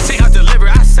 Take out delivery,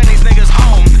 I send these niggas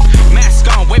home. Mask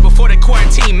on, way before the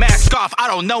quarantine, mask off. I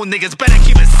don't know, niggas, better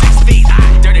keep it 6 feet.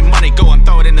 Dirty money, go and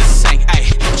throw it in the sink,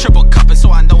 ayy. Triple cupping,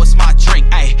 so I know it's my drink,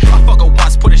 ayy. I fuck her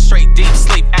once, put it straight deep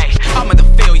sleep, ayy. I'm in the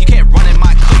field, you can't run in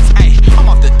my cleats, ayy. I'm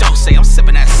off the dose, I'm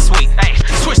sipping that sweet, ayy.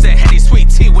 Switch that Henny sweet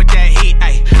tea with that heat,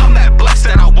 ayy. I'm that blessed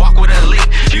that I walk with elite.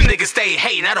 You niggas stay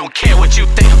hating, I don't care what you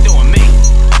think, I'm doing me.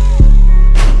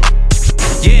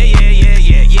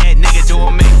 Yeah, nigga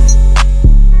doing me.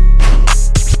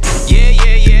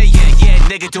 Yeah,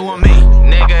 nigga doing me.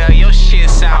 Nigga, your shit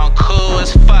sound cool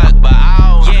as fuck, but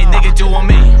I don't know. Nigga doing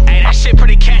me. Hey, that shit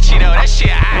pretty catchy though, that shit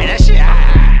aight, that shit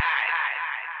aight.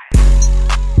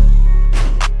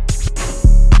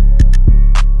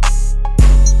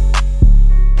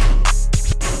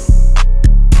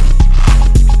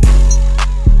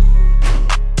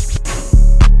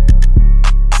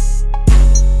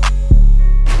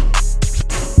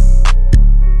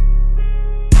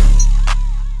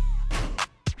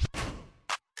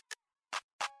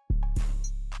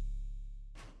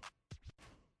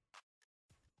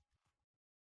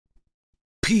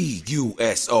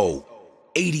 PUSO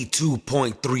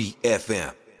 82.3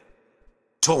 FM.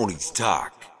 Tony's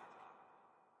Talk.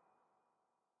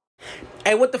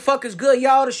 Hey, what the fuck is good,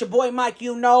 y'all? It's your boy Mike,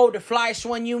 you know, the flyest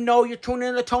one, you know. You're tuning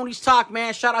in to Tony's Talk,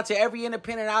 man. Shout out to every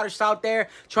independent artist out there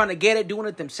trying to get it, doing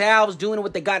it themselves, doing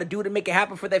what they got to do to make it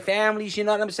happen for their families, you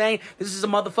know what I'm saying? This is a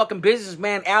motherfucking business,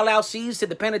 man. LLCs to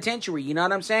the penitentiary, you know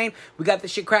what I'm saying? We got this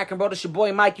shit cracking, bro. It's your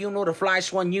boy Mike, you know, the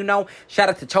flyest one, you know. Shout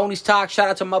out to Tony's Talk. Shout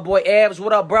out to my boy Evs.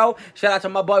 What up, bro? Shout out to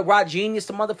my boy Rod Genius,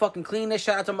 the motherfucking cleanest.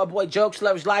 Shout out to my boy Jokes,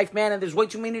 Loves Life, man. And there's way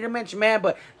too many to mention, man.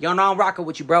 But y'all know I'm rocking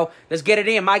with you, bro. Let's get it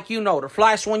in, Mike, you know, the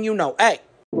flyest one, you know. Hey.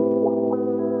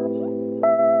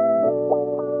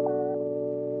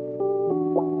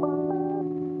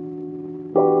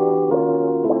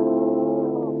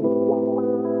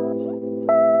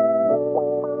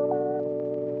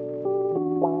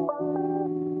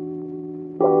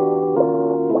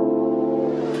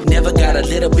 Never got a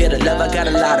little bit of love, I got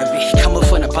a lot of it. Coming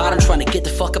from the bottom, trying to get the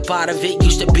fuck up out of it.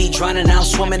 Used to be drowning, now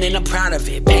swimming and I'm proud of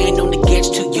it. Pain only gets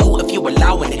to you if you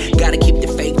allowing it. Gotta keep the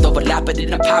faith, overlap it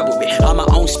and empower it. On my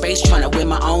own space, trying to win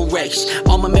my own race.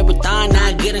 On my marathon,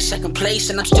 I get in second place.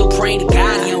 And I'm still praying to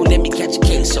God, he don't let me catch a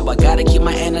case. So I gotta keep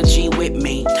my energy with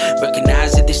me.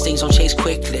 Recognize that these things don't chase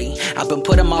quickly. I've been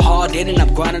putting my heart in it,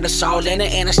 I'm grinding the soul in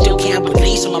it. And I still can't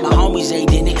believe some of my homies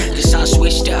ain't in it. Cause I'm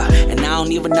switched up, and I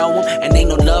don't even know them. And ain't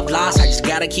no love lost, I just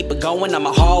gotta keep it going. I'm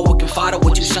a hard-working father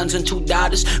with 2 sons and 2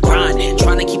 daughters. Grinding,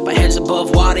 trying to keep my heads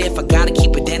above water. If I gotta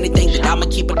keep it anything, then I'ma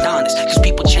keep it honest. Cause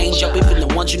people change up, even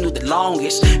the ones you knew the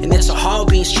longest. And it's so hard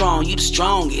being strong, you the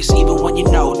strongest. Even when you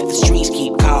know that the streets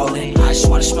keep calling. I just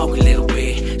wanna smoke a little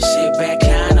bit, sit back,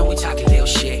 kind of, we talking little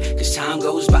shit. Cause time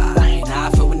goes by, and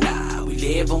eye for an eye. We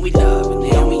live and we love, and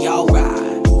then we all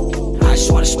ride. I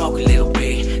just wanna smoke a little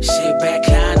bit, sit back,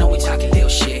 kind of, we talking little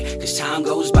shit. Cause time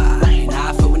goes by, and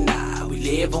eye for an eye. We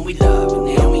live and we love, and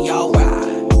then we all ride.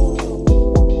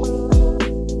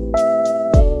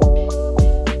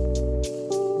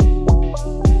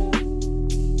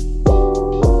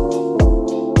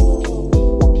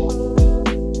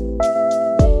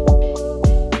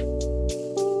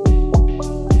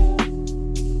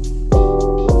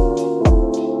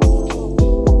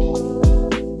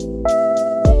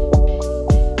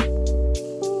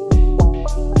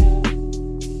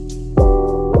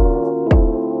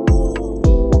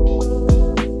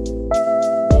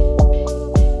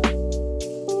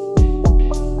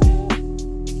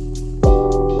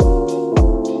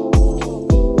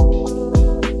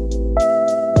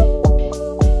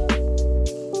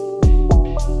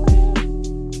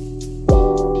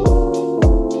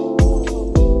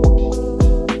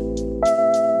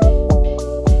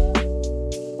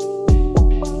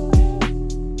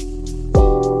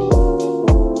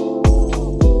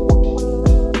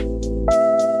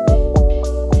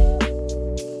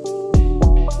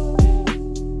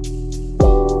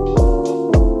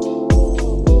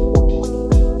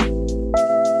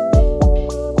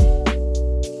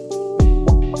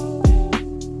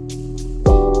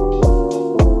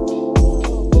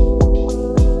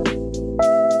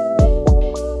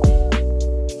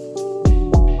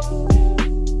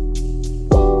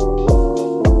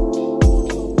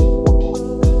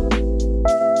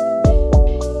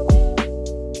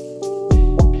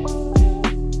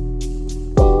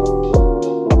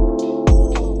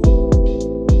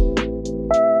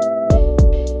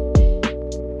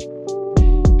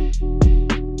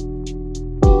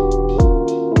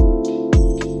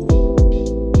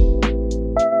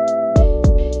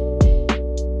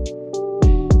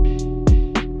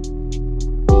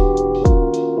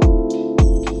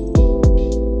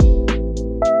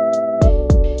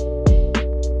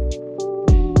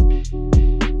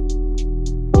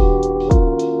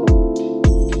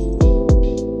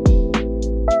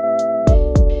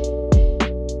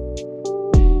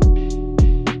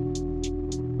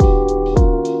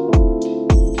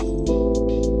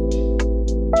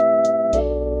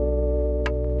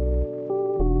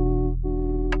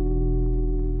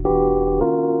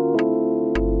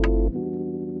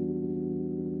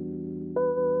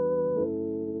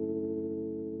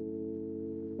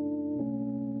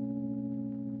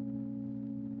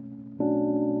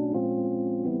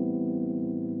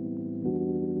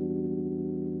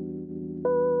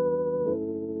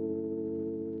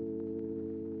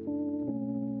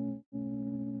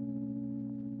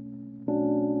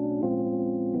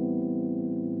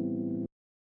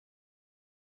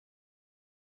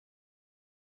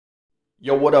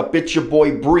 Yo, what up? It's your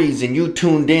boy Breeze, and you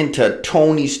tuned in to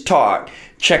Tony's Talk.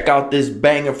 Check out this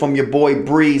banger from your boy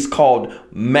Breeze called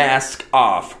Mask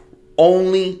Off.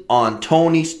 Only on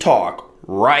Tony's Talk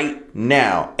right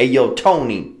now. Hey, yo,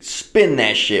 Tony, spin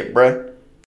that shit, bruh.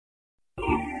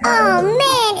 Oh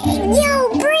man, yo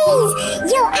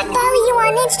Breeze, yo, I follow you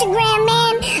on Instagram,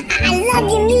 man. I love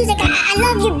your music, I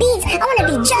love your beats. I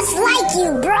wanna be just like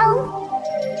you, bro.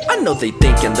 I know they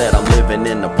thinking that I'm living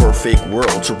in a perfect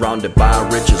world, surrounded by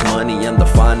riches, money, and the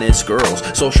finest girls.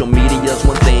 Social media's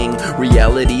one thing,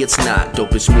 reality it's not.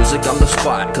 Dopest music on the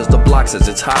spot, cause the block says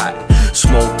it's hot.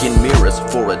 Smoke and mirrors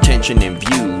for attention and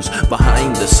views.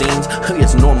 Behind the scenes,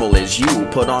 it's normal as you.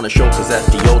 Put on a show cause that's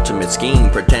the ultimate scheme.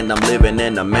 Pretend I'm living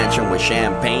in a mansion with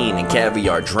champagne and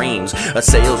caviar dreams. A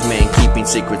salesman keeping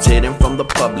secrets hidden from the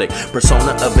public.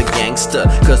 Persona of a gangster,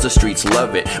 cause the streets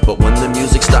love it. But when the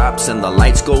music stops and the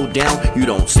lights go down, you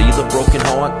don't see the broken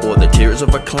heart or the tears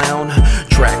of a clown.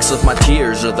 Tracks of my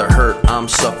tears are the hurt I'm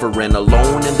suffering.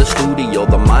 Alone in the studio,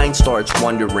 the mind starts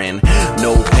wondering.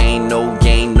 No pain, no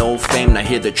gain, no fame. Now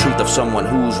hear the truth of someone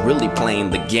who's really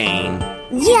playing the game.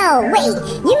 Yo, wait,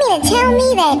 you mean to tell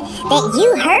me that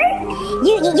you hurt?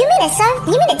 You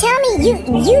mean to tell me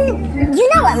you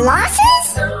know what loss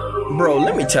is? Bro,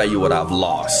 let me tell you what I've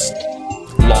lost.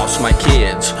 Lost my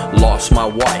kids, lost my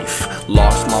wife,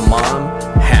 lost my mom,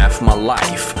 half my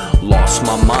life. Lost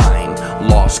my mind,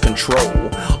 lost control,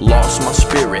 lost my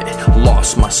spirit,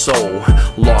 lost my soul,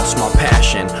 lost my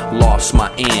passion, lost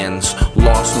my ends,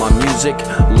 lost my music,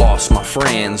 lost my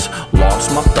friends,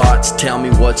 lost my thoughts. Tell me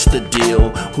what's the deal?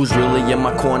 Who's really in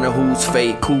my corner? Who's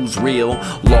fake? Who's real?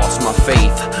 Lost my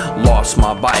faith, lost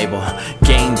my Bible,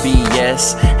 gained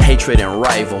BS, hatred and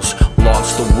rivals.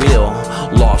 Lost the will,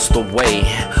 lost the way,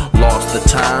 lost the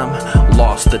time,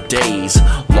 lost the days,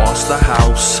 lost the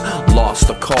house, lost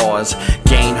the cause,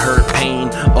 gain, hurt, pain,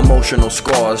 emotional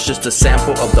scars. Just a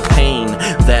sample of the pain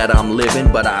that I'm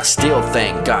living, but I still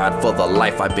thank God for the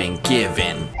life I've been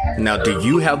given. Now, do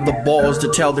you have the balls to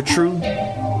tell the truth?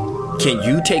 Can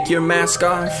you take your mask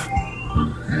off?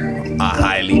 I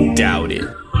highly doubt it.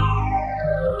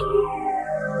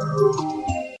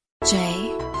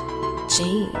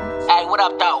 J.G. Hey, what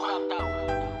up, though?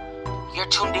 You're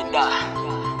tuned in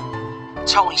to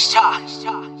Tony's Talk,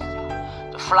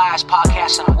 the flyest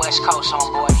podcast on the West Coast,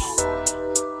 homeboy.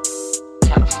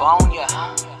 California.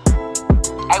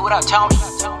 Hey, what up, Tony?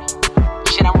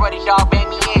 Shit, I'm ready, dog, bang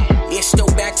me in. It's still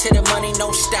back to the money,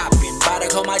 no stopping. About to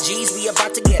call my G's, we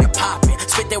about to get it poppin'.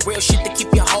 Spit that real shit to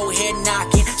keep your whole head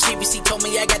knocking. CBC told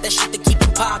me I got that shit to keep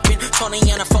it poppin'. Tony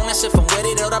on the phone, I said if I'm with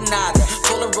it or I'm not.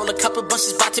 Pull and roll a couple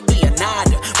bunches, about to be a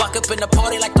nada. Walk up in the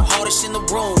party like the hardest in the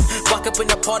room. Walk up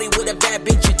in the party with a bad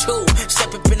bitch or two.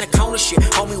 Step up in the corner shit,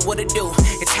 homie, what it do?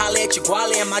 It's holla at your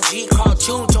guale and my G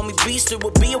cartoon. Told me Beast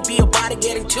would be about to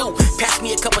get him too. Pass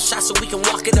me a couple shots so we can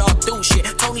walk it all through shit.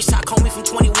 Tony's Talk, homie, from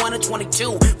 21 to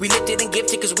 22. We lifted and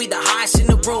gifted cause we the highest in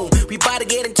the room. We bout to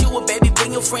get into it, baby,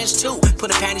 bring your friends too. Put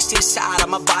the panties to the side,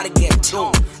 I'm about to get into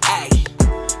it. Ay,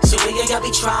 so nigga, y'all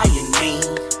be trying me.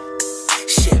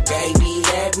 Shit, baby,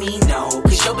 let me know.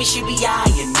 Cause your bitch, she be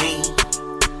eyeing me.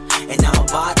 And I'm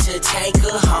about to take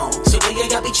her home. So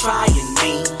nigga, y'all be trying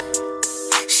me.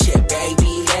 Shit,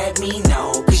 baby, let me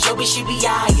know. Cause your bitch, she be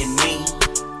eyeing me.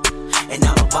 And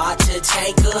I'm about to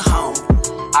take her home.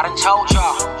 I done told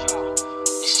y'all,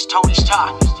 this is Tony's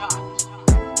Talk.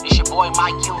 It's your boy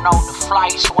Mike, you know, the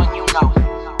flyest one you know.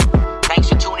 Thanks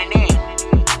for tuning in.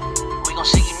 We gon'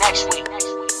 see you next week.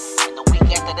 And the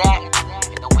week after that,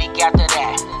 and the week after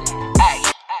that.